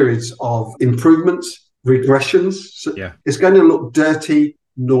periods of improvements, regressions. So it's going to look dirty,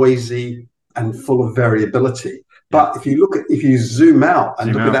 noisy, and full of variability. But if you zoom out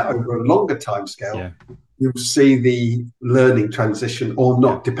and look at that over a longer time scale, you'll see the learning transition or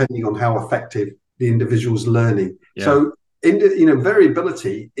not, depending on how effective the individual's learning. So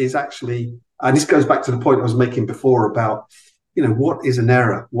variability is actually, and this goes back to the point I was making before about, what is an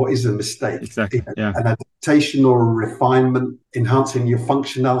error? What is a mistake? Exactly. An adaptation or a refinement, enhancing your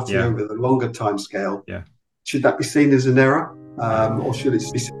functionality over the longer time scale. Should that be seen as an error? Or should it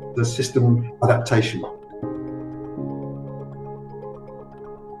be seen as a system adaptation?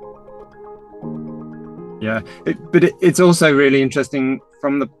 But it's also really interesting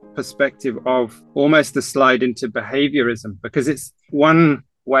from the perspective of almost a slide into behaviorism, because it's one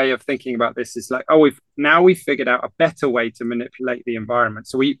way of thinking about this is like, we've figured out a better way to manipulate the environment.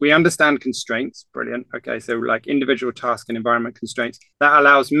 So we understand constraints. Brilliant. Okay, so like individual task and environment constraints, that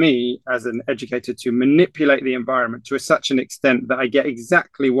allows me as an educator to manipulate the environment to such an extent that I get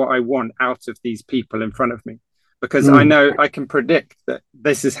exactly what I want out of these people in front of me, because I know I can predict that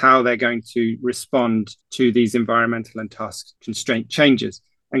this is how they're going to respond to these environmental and task constraint changes.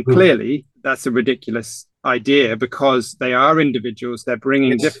 And clearly that's a ridiculous idea, because they are individuals, they're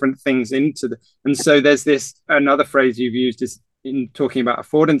bringing different things into and so there's another phrase you've used is in talking about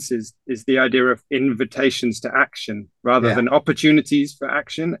affordances, is the idea of invitations to action rather than opportunities for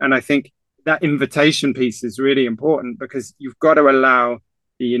action. And I think that invitation piece is really important, because you've got to allow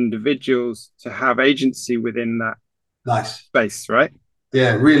the individuals to have agency within that space, right?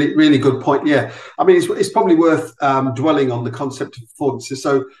 Yeah, really, really good point. Yeah, I mean, it's probably worth dwelling on the concept of affordances.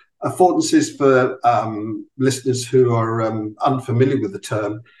 So affordances, for listeners who are unfamiliar with the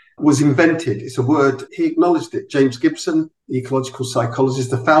term, was invented. It's a word, he acknowledged it. James Gibson, the ecological psychologist,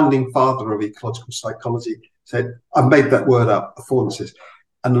 the founding father of ecological psychology, said, I've made that word up, affordances.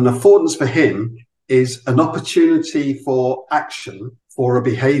 And an affordance for him is an opportunity for action for a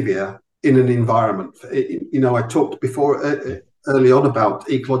behavior in an environment. I talked before early on about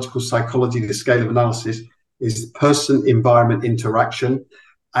ecological psychology. The scale of analysis is person-environment interaction,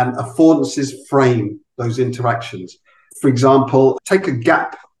 and affordances frame those interactions. For example, take a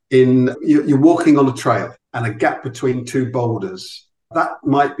gap you're walking on a trail and a gap between two boulders. That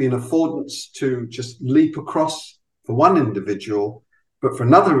might be an affordance to just leap across for one individual, but for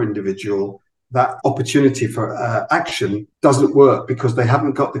another individual, that opportunity for action doesn't work because they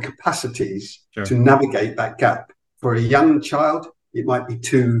haven't got the capacities to navigate that gap. For a young child, it might be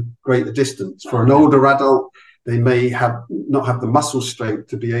too great a distance. For an older adult, they may not have the muscle strength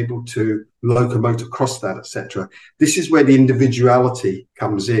to be able to locomote across that, etc. This is where the individuality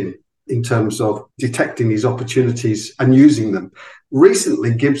comes in terms of detecting these opportunities and using them.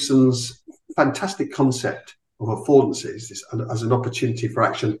 Recently, Gibson's fantastic concept of affordances as an opportunity for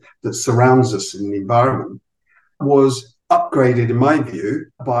action that surrounds us in the environment was upgraded, in my view,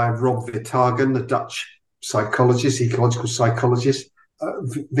 by Rob Vertagen, the Dutch psychologist, ecological psychologist.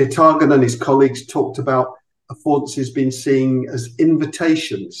 Vertagen and his colleagues talked about affordances been seen as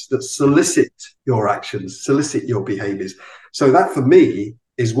invitations that solicit your actions, solicit your behaviors. So that for me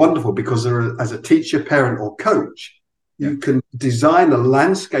is wonderful, because as a teacher, parent, or coach, you can design a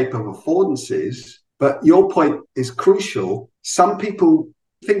landscape of affordances. But your point is crucial. Some people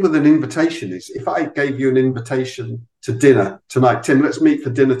think with an invitation is, if I gave you an invitation to dinner tonight, Tim, let's meet for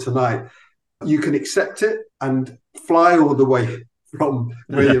dinner tonight, you can accept it and fly all the way from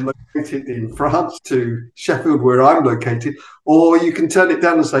where you're located in France to Sheffield, where I'm located, or you can turn it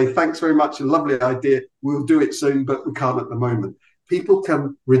down and say, thanks very much, a lovely idea, we'll do it soon, but we can't at the moment. People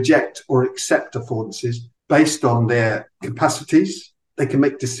can reject or accept affordances based on their capacities. They can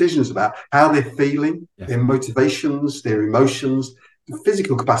make decisions about how they're feeling, their motivations, their emotions, the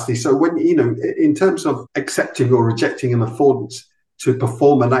physical capacity. So when, in terms of accepting or rejecting an affordance to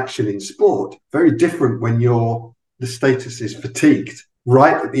perform an action in sport, very different when the status is fatigued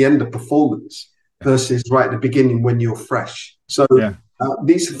right at the end of performance versus right at the beginning when you're fresh. So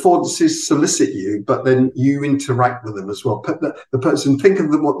these affordances solicit you, but then you interact with them as well. The person, think of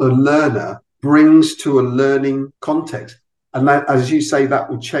what the learner brings to a learning context. And that, as you say, that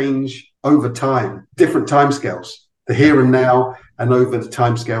will change over time, different timescales, the here and now, and over the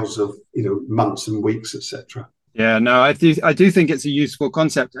timescales of months and weeks, etc. Yeah, no, I do think it's a useful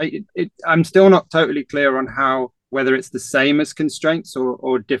concept. I'm still not totally clear on whether it's the same as constraints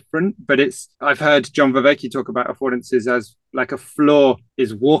or different, but I've heard John Vervaeke talk about affordances as like a floor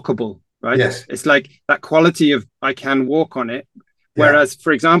is walkable, right? Yes. It's like that quality of I can walk on it. Whereas,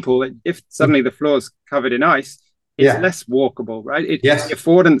 for example, if suddenly the floor is covered in ice, it's less walkable, right? The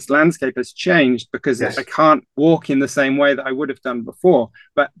affordance landscape has changed because I can't walk in the same way that I would have done before.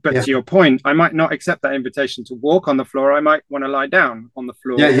 But to your point, I might not accept that invitation to walk on the floor. I might want to lie down on the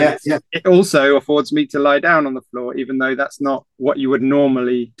floor. It also affords me to lie down on the floor, even though that's not what you would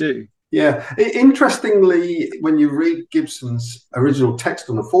normally do. Yeah. Interestingly, when you read Gibson's original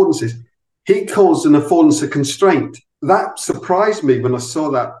text on affordances, he calls an affordance a constraint. That surprised me when I saw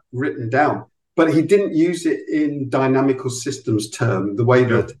that written down. But he didn't use it in dynamical systems term, the way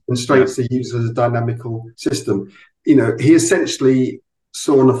that constraints are used as a dynamical system. He essentially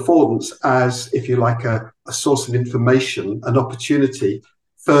saw an affordance as, if you like, a source of information, an opportunity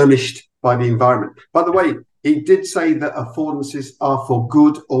furnished by the environment. By the way, he did say that affordances are for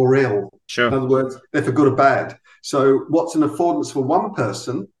good or ill. Sure. In other words, they're for good or bad. So what's an affordance for one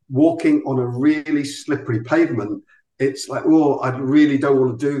person walking on a really slippery pavement? It's like, oh, I really don't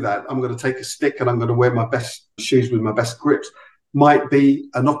want to do that. I'm going to take a stick and I'm going to wear my best shoes with my best grips. Might be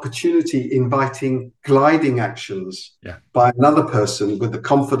an opportunity inviting gliding actions by another person with the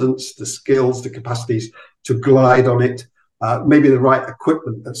confidence, the skills, the capacities to glide on it, maybe the right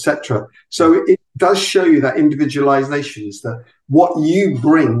equipment, etc. So it does show you that individualization is that what you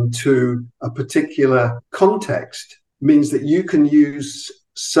bring to a particular context means that you can use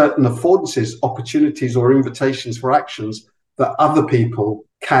certain affordances, opportunities, or invitations for actions that other people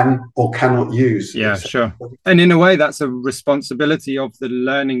can or cannot use. Yeah, sure. And in a way, that's a responsibility of the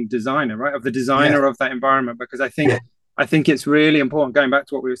learning designer, right? Of the designer of that environment, because I think it's really important, going back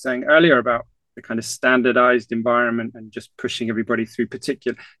to what we were saying earlier about the kind of standardized environment and just pushing everybody through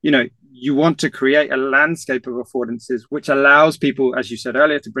particular, you want to create a landscape of affordances which allows people, as you said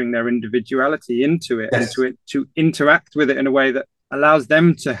earlier, to bring their individuality into it, to interact with it in a way that allows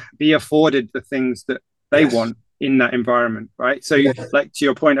them to be afforded the things that they want in that environment, right? So like to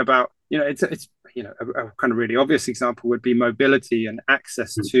your point about, it's a kind of really obvious example would be mobility and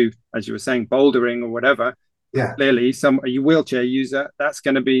access to, as you were saying, bouldering or whatever. Clearly a wheelchair user, that's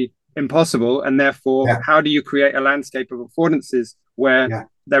going to be impossible. And therefore, how do you create a landscape of affordances where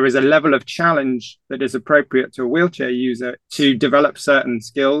there is a level of challenge that is appropriate to a wheelchair user to develop certain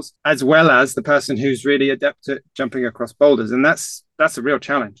skills, as well as the person who's really adept at jumping across boulders? And that's a real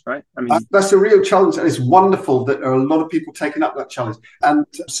challenge, right? I mean, that's a real challenge, and it's wonderful that there are a lot of people taking up that challenge. And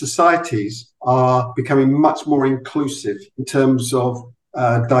societies are becoming much more inclusive in terms of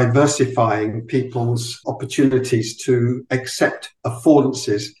diversifying people's opportunities to accept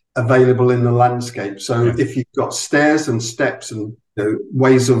affordances available in the landscape. So if you've got stairs and steps and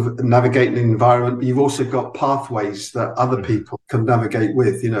ways of navigating the environment, you've also got pathways that other people can navigate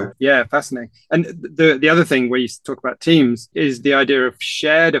with. Yeah, fascinating. And the other thing where you talk about teams is the idea of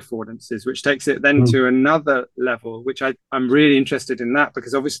shared affordances, which takes it then to another level, which I'm really interested in that,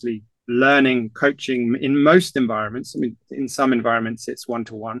 because obviously learning, coaching in most environments, I mean, in some environments it's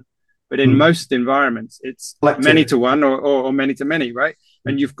one-to-one, but in most environments it's many-to-one or many-to-many, right?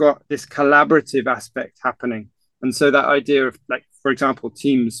 And you've got this collaborative aspect happening. And so that idea of, like, for example,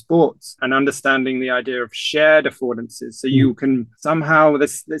 team sports and understanding the idea of shared affordances. So you can somehow,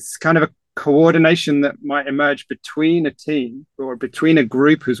 this kind of a coordination that might emerge between a team or between a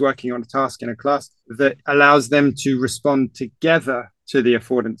group who's working on a task in a class that allows them to respond together to the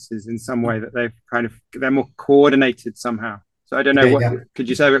affordances in some way, that they're more coordinated somehow. So I don't know, could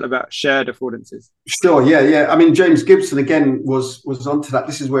you say a bit about shared affordances? Sure, yeah. I mean, James Gibson, again, was onto that.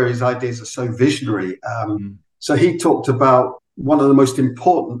 This is where his ideas are so visionary. So he talked about one of the most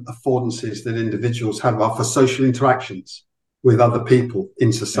important affordances that individuals have are for social interactions with other people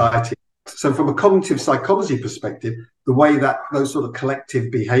in society. So from a cognitive psychology perspective, the way that those sort of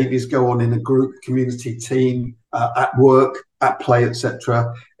collective behaviors go on in a group, community, team, at work, at play,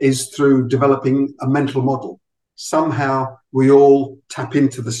 etc., is through developing a mental model. Somehow we all tap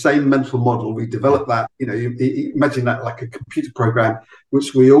into the same mental model. We develop that, you imagine that like a computer program,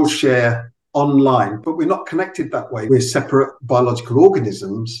 which we all share online, but we're not connected that way. We're separate biological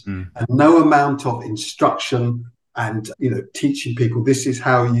organisms, and no amount of instruction and teaching people this is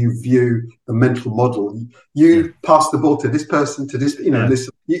how you view the mental model. You pass the ball to this person, to this, this.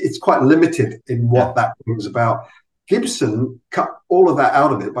 It's quite limited in what that was about. Gibson cut all of that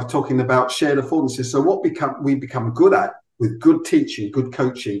out of it by talking about shared affordances. So what we become good at with good teaching, good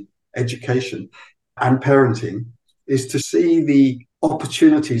coaching, education, and parenting is to see the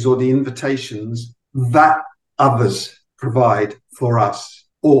opportunities or the invitations that others provide for us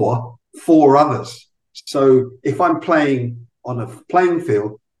or for others. So if I'm playing on a playing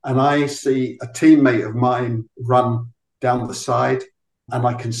field and I see a teammate of mine run down the side, and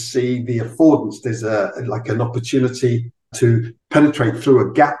I can see the affordance, there's an opportunity to penetrate through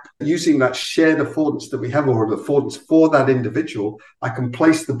a gap. Using that shared affordance that we have, or an affordance for that individual, I can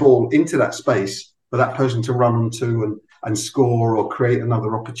place the ball into that space for that person to run onto and score or create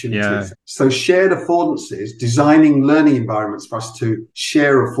another opportunity. So shared affordances, designing learning environments for us to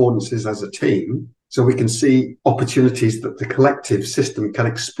share affordances as a team, so we can see opportunities that the collective system can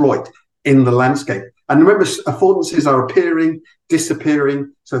exploit in the landscape. And remember, affordances are appearing,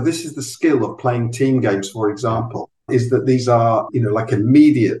 disappearing. So this is the skill of playing team games, for example, is that these are, like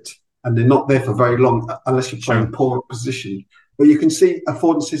immediate, and they're not there for very long unless you're playing poor opposition. But you can see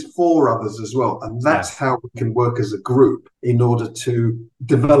affordances for others as well. And that's how we can work as a group in order to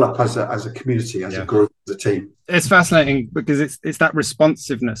develop as a community, as a group, as a team. It's fascinating because it's that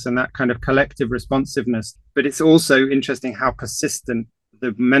responsiveness and that kind of collective responsiveness. But it's also interesting how persistent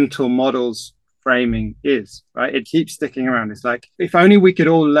the mental models framing is, right? It keeps sticking around. It's like, if only we could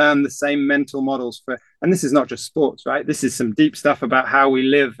all learn the same mental models and this is not just sports, right? This is some deep stuff about how we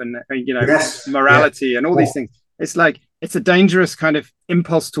live and, morality and all these things. It's like, it's a dangerous kind of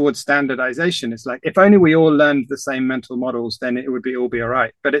impulse towards standardization. It's like, if only we all learned the same mental models, then it would all be all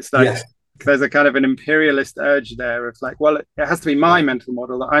right. But it's like, there's a kind of an imperialist urge there. It's like, well, it has to be my mental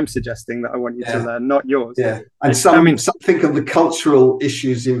model that I'm suggesting that I want you to learn, not yours. And some think of the cultural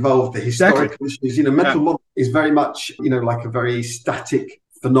issues involved, the historical issues. Mental model is very much, like a very static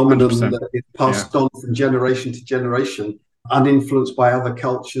phenomenon 100%. That is passed on from generation to generation, uninfluenced by other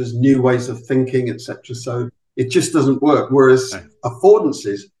cultures, new ways of thinking, etc. So it just doesn't work. Whereas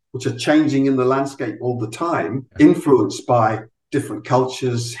affordances, which are changing in the landscape all the time, influenced by different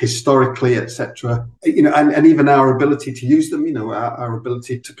cultures, historically, etc. And even our ability to use them, our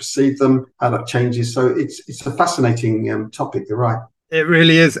ability to perceive them, how that changes. So it's a fascinating topic. You're right. It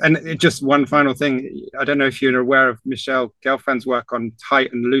really is. And just one final thing. I don't know if you're aware of Michelle Gelfand's work on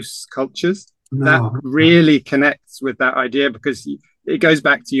tight and loose cultures. No. That really connects with that idea, because it goes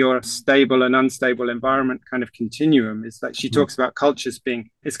back to your stable and unstable environment kind of continuum. It's like she talks about cultures being,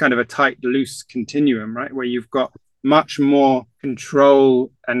 it's kind of a tight, loose continuum, right? Where you've got much more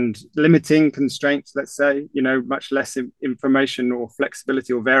control and limiting constraints, let's say, much less information or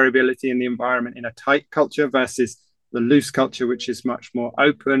flexibility or variability in the environment in a tight culture versus the loose culture, which is much more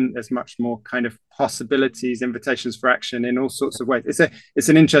open. There's much more kind of possibilities, invitations for action in all sorts of ways. It's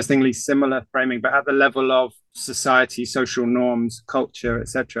an interestingly similar framing, but at the level of society, social norms, culture,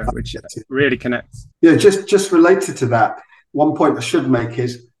 etc., which really connects. Yeah, just related to that, one point I should make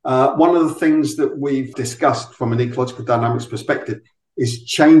is one of the things that we've discussed from an ecological dynamics perspective is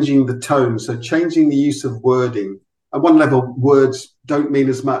changing the tone. So changing the use of wording. At one level, words don't mean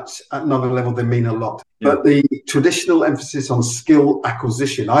as much. At another level, they mean a lot. Yeah. But the traditional emphasis on skill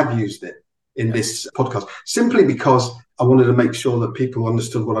acquisition, I've used it in this podcast simply because I wanted to make sure that people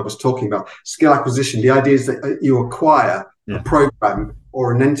understood what I was talking about. Skill acquisition, the idea is that you acquire a program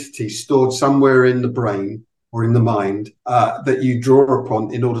or an entity stored somewhere in the brain or in the mind that you draw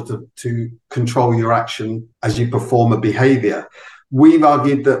upon in order to control your action as you perform a behavior. We've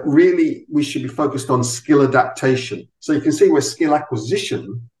argued that really we should be focused on skill adaptation. So you can see where skill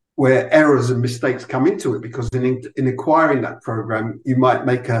acquisition where errors and mistakes come into it, because in acquiring that program, you might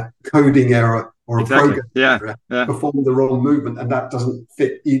make a coding error or a program error, perform the wrong movement, and that doesn't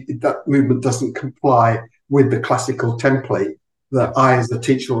fit. That movement doesn't comply with the classical template that I, as a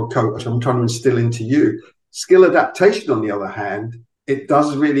teacher or coach, I'm trying to instill into you. Skill adaptation, on the other hand, it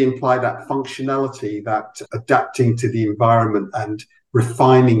does really imply that functionality, that adapting to the environment and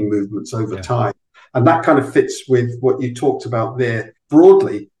refining movements over time. And that kind of fits with what you talked about there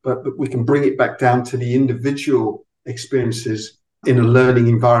broadly, but we can bring it back down to the individual experiences in a learning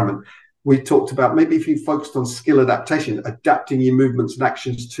environment. We talked about maybe if you focused on skill adaptation, adapting your movements and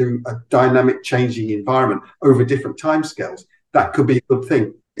actions to a dynamic changing environment over different timescales, that could be a good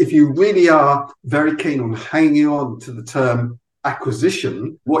thing. If you really are very keen on hanging on to the term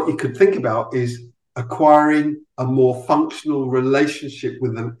acquisition, what you could think about is acquiring a more functional relationship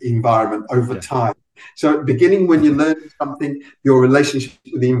with the environment over time. So at the beginning, when you're learning something, your relationship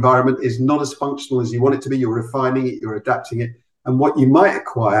with the environment is not as functional as you want it to be. You're refining it, you're adapting it. And what you might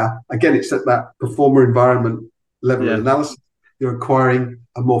acquire, again, it's at that performer environment level of analysis, you're acquiring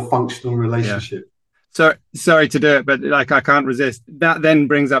a more functional relationship. So sorry to do it, but like I can't resist. That then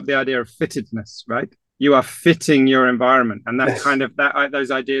brings up the idea of fittedness, right? You are fitting your environment, and that kind of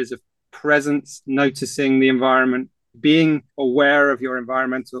those ideas of presence, noticing the environment, being aware of your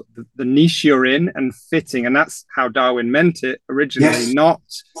environmental, the niche you're in, and fitting. And that's how Darwin meant it originally, not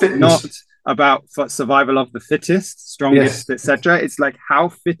about survival of the fittest, strongest, etc. It's like, how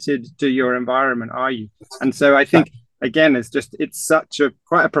fitted to your environment are you? And so I think, again, it's such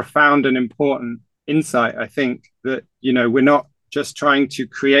quite a profound and important insight. I think that, we're not just trying to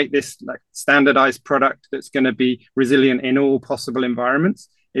create this like standardized product that's going to be resilient in all possible environments.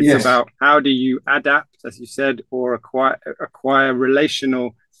 It's about how do you adapt, as you said, or acquire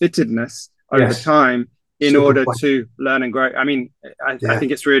relational fittedness over time in order to learn and grow. I mean, I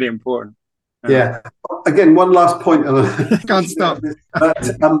think it's really important. Again, one last point. Can't stop.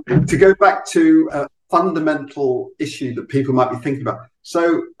 To go back to a fundamental issue that people might be thinking about.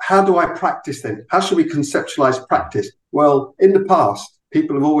 So how do I practice then? How should we conceptualize practice? Well, in the past,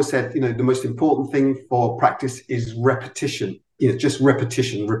 people have always said, the most important thing for practice is repetition. Just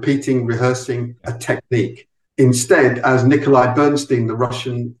repetition, repeating, rehearsing a technique. Instead, as Nikolai Bernstein, the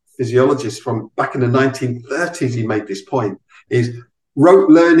Russian physiologist from back in the 1930s, he made this point, is rote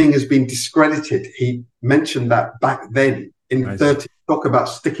learning has been discredited. He mentioned that back then in the 30s, talk about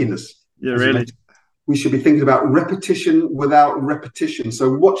stickiness. Yeah, really. We should be thinking about repetition without repetition.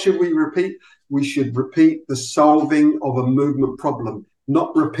 So what should we repeat? We should repeat the solving of a movement problem,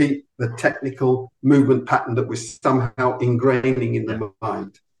 not repeat the technical movement pattern that we're somehow ingraining in the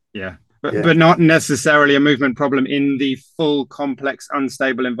mind. But not necessarily a movement problem in the full, complex,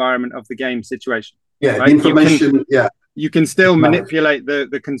 unstable environment of the game situation. Right? The information, you can still manipulate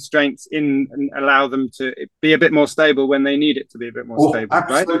the constraints and allow them to be a bit more stable when they need it to be a bit more stable.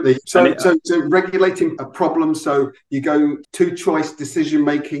 Absolutely. Right? So regulating a problem, so you go to choice decision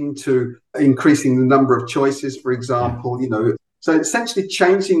making to increasing the number of choices, for example, So essentially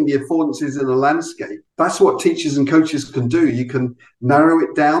changing the affordances in a landscape. That's what teachers and coaches can do. You can narrow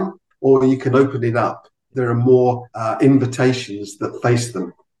it down or you can open it up. There are more invitations that face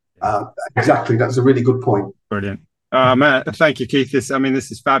them. Exactly. That's a really good point. Brilliant. Man, thank you, Keith.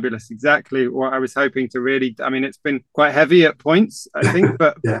 This is fabulous. Exactly what I was hoping to really. I mean, it's been quite heavy at points, I think,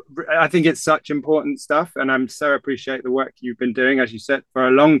 but I think it's such important stuff, and I'm so appreciate the work you've been doing, as you said, for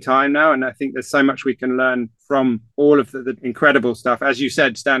a long time now. And I think there's so much we can learn from all of the incredible stuff, as you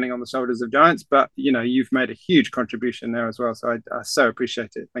said, standing on the shoulders of giants. But you've made a huge contribution there as well. So I so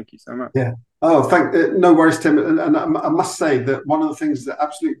appreciate it. Thank you so much. Yeah. Oh, no worries, Tim. And I must say that one of the things that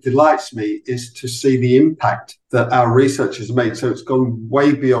absolutely delights me is to see the impact that our research has made. So it's gone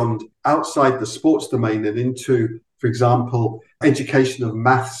way beyond outside the sports domain and into, for example, education of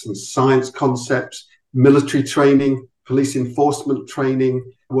maths and science concepts, military training, police enforcement training,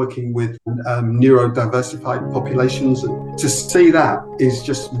 working with neurodiversified populations. And to see that is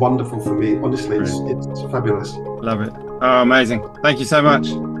just wonderful for me. Honestly, it's fabulous. Love it. Oh, amazing. Thank you so much.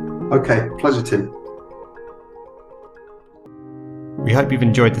 Okay, pleasure, Tim. We hope you've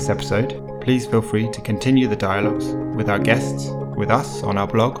enjoyed this episode. Please feel free to continue the dialogues with our guests, with us on our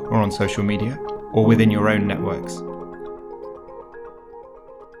blog or on social media, or within your own networks.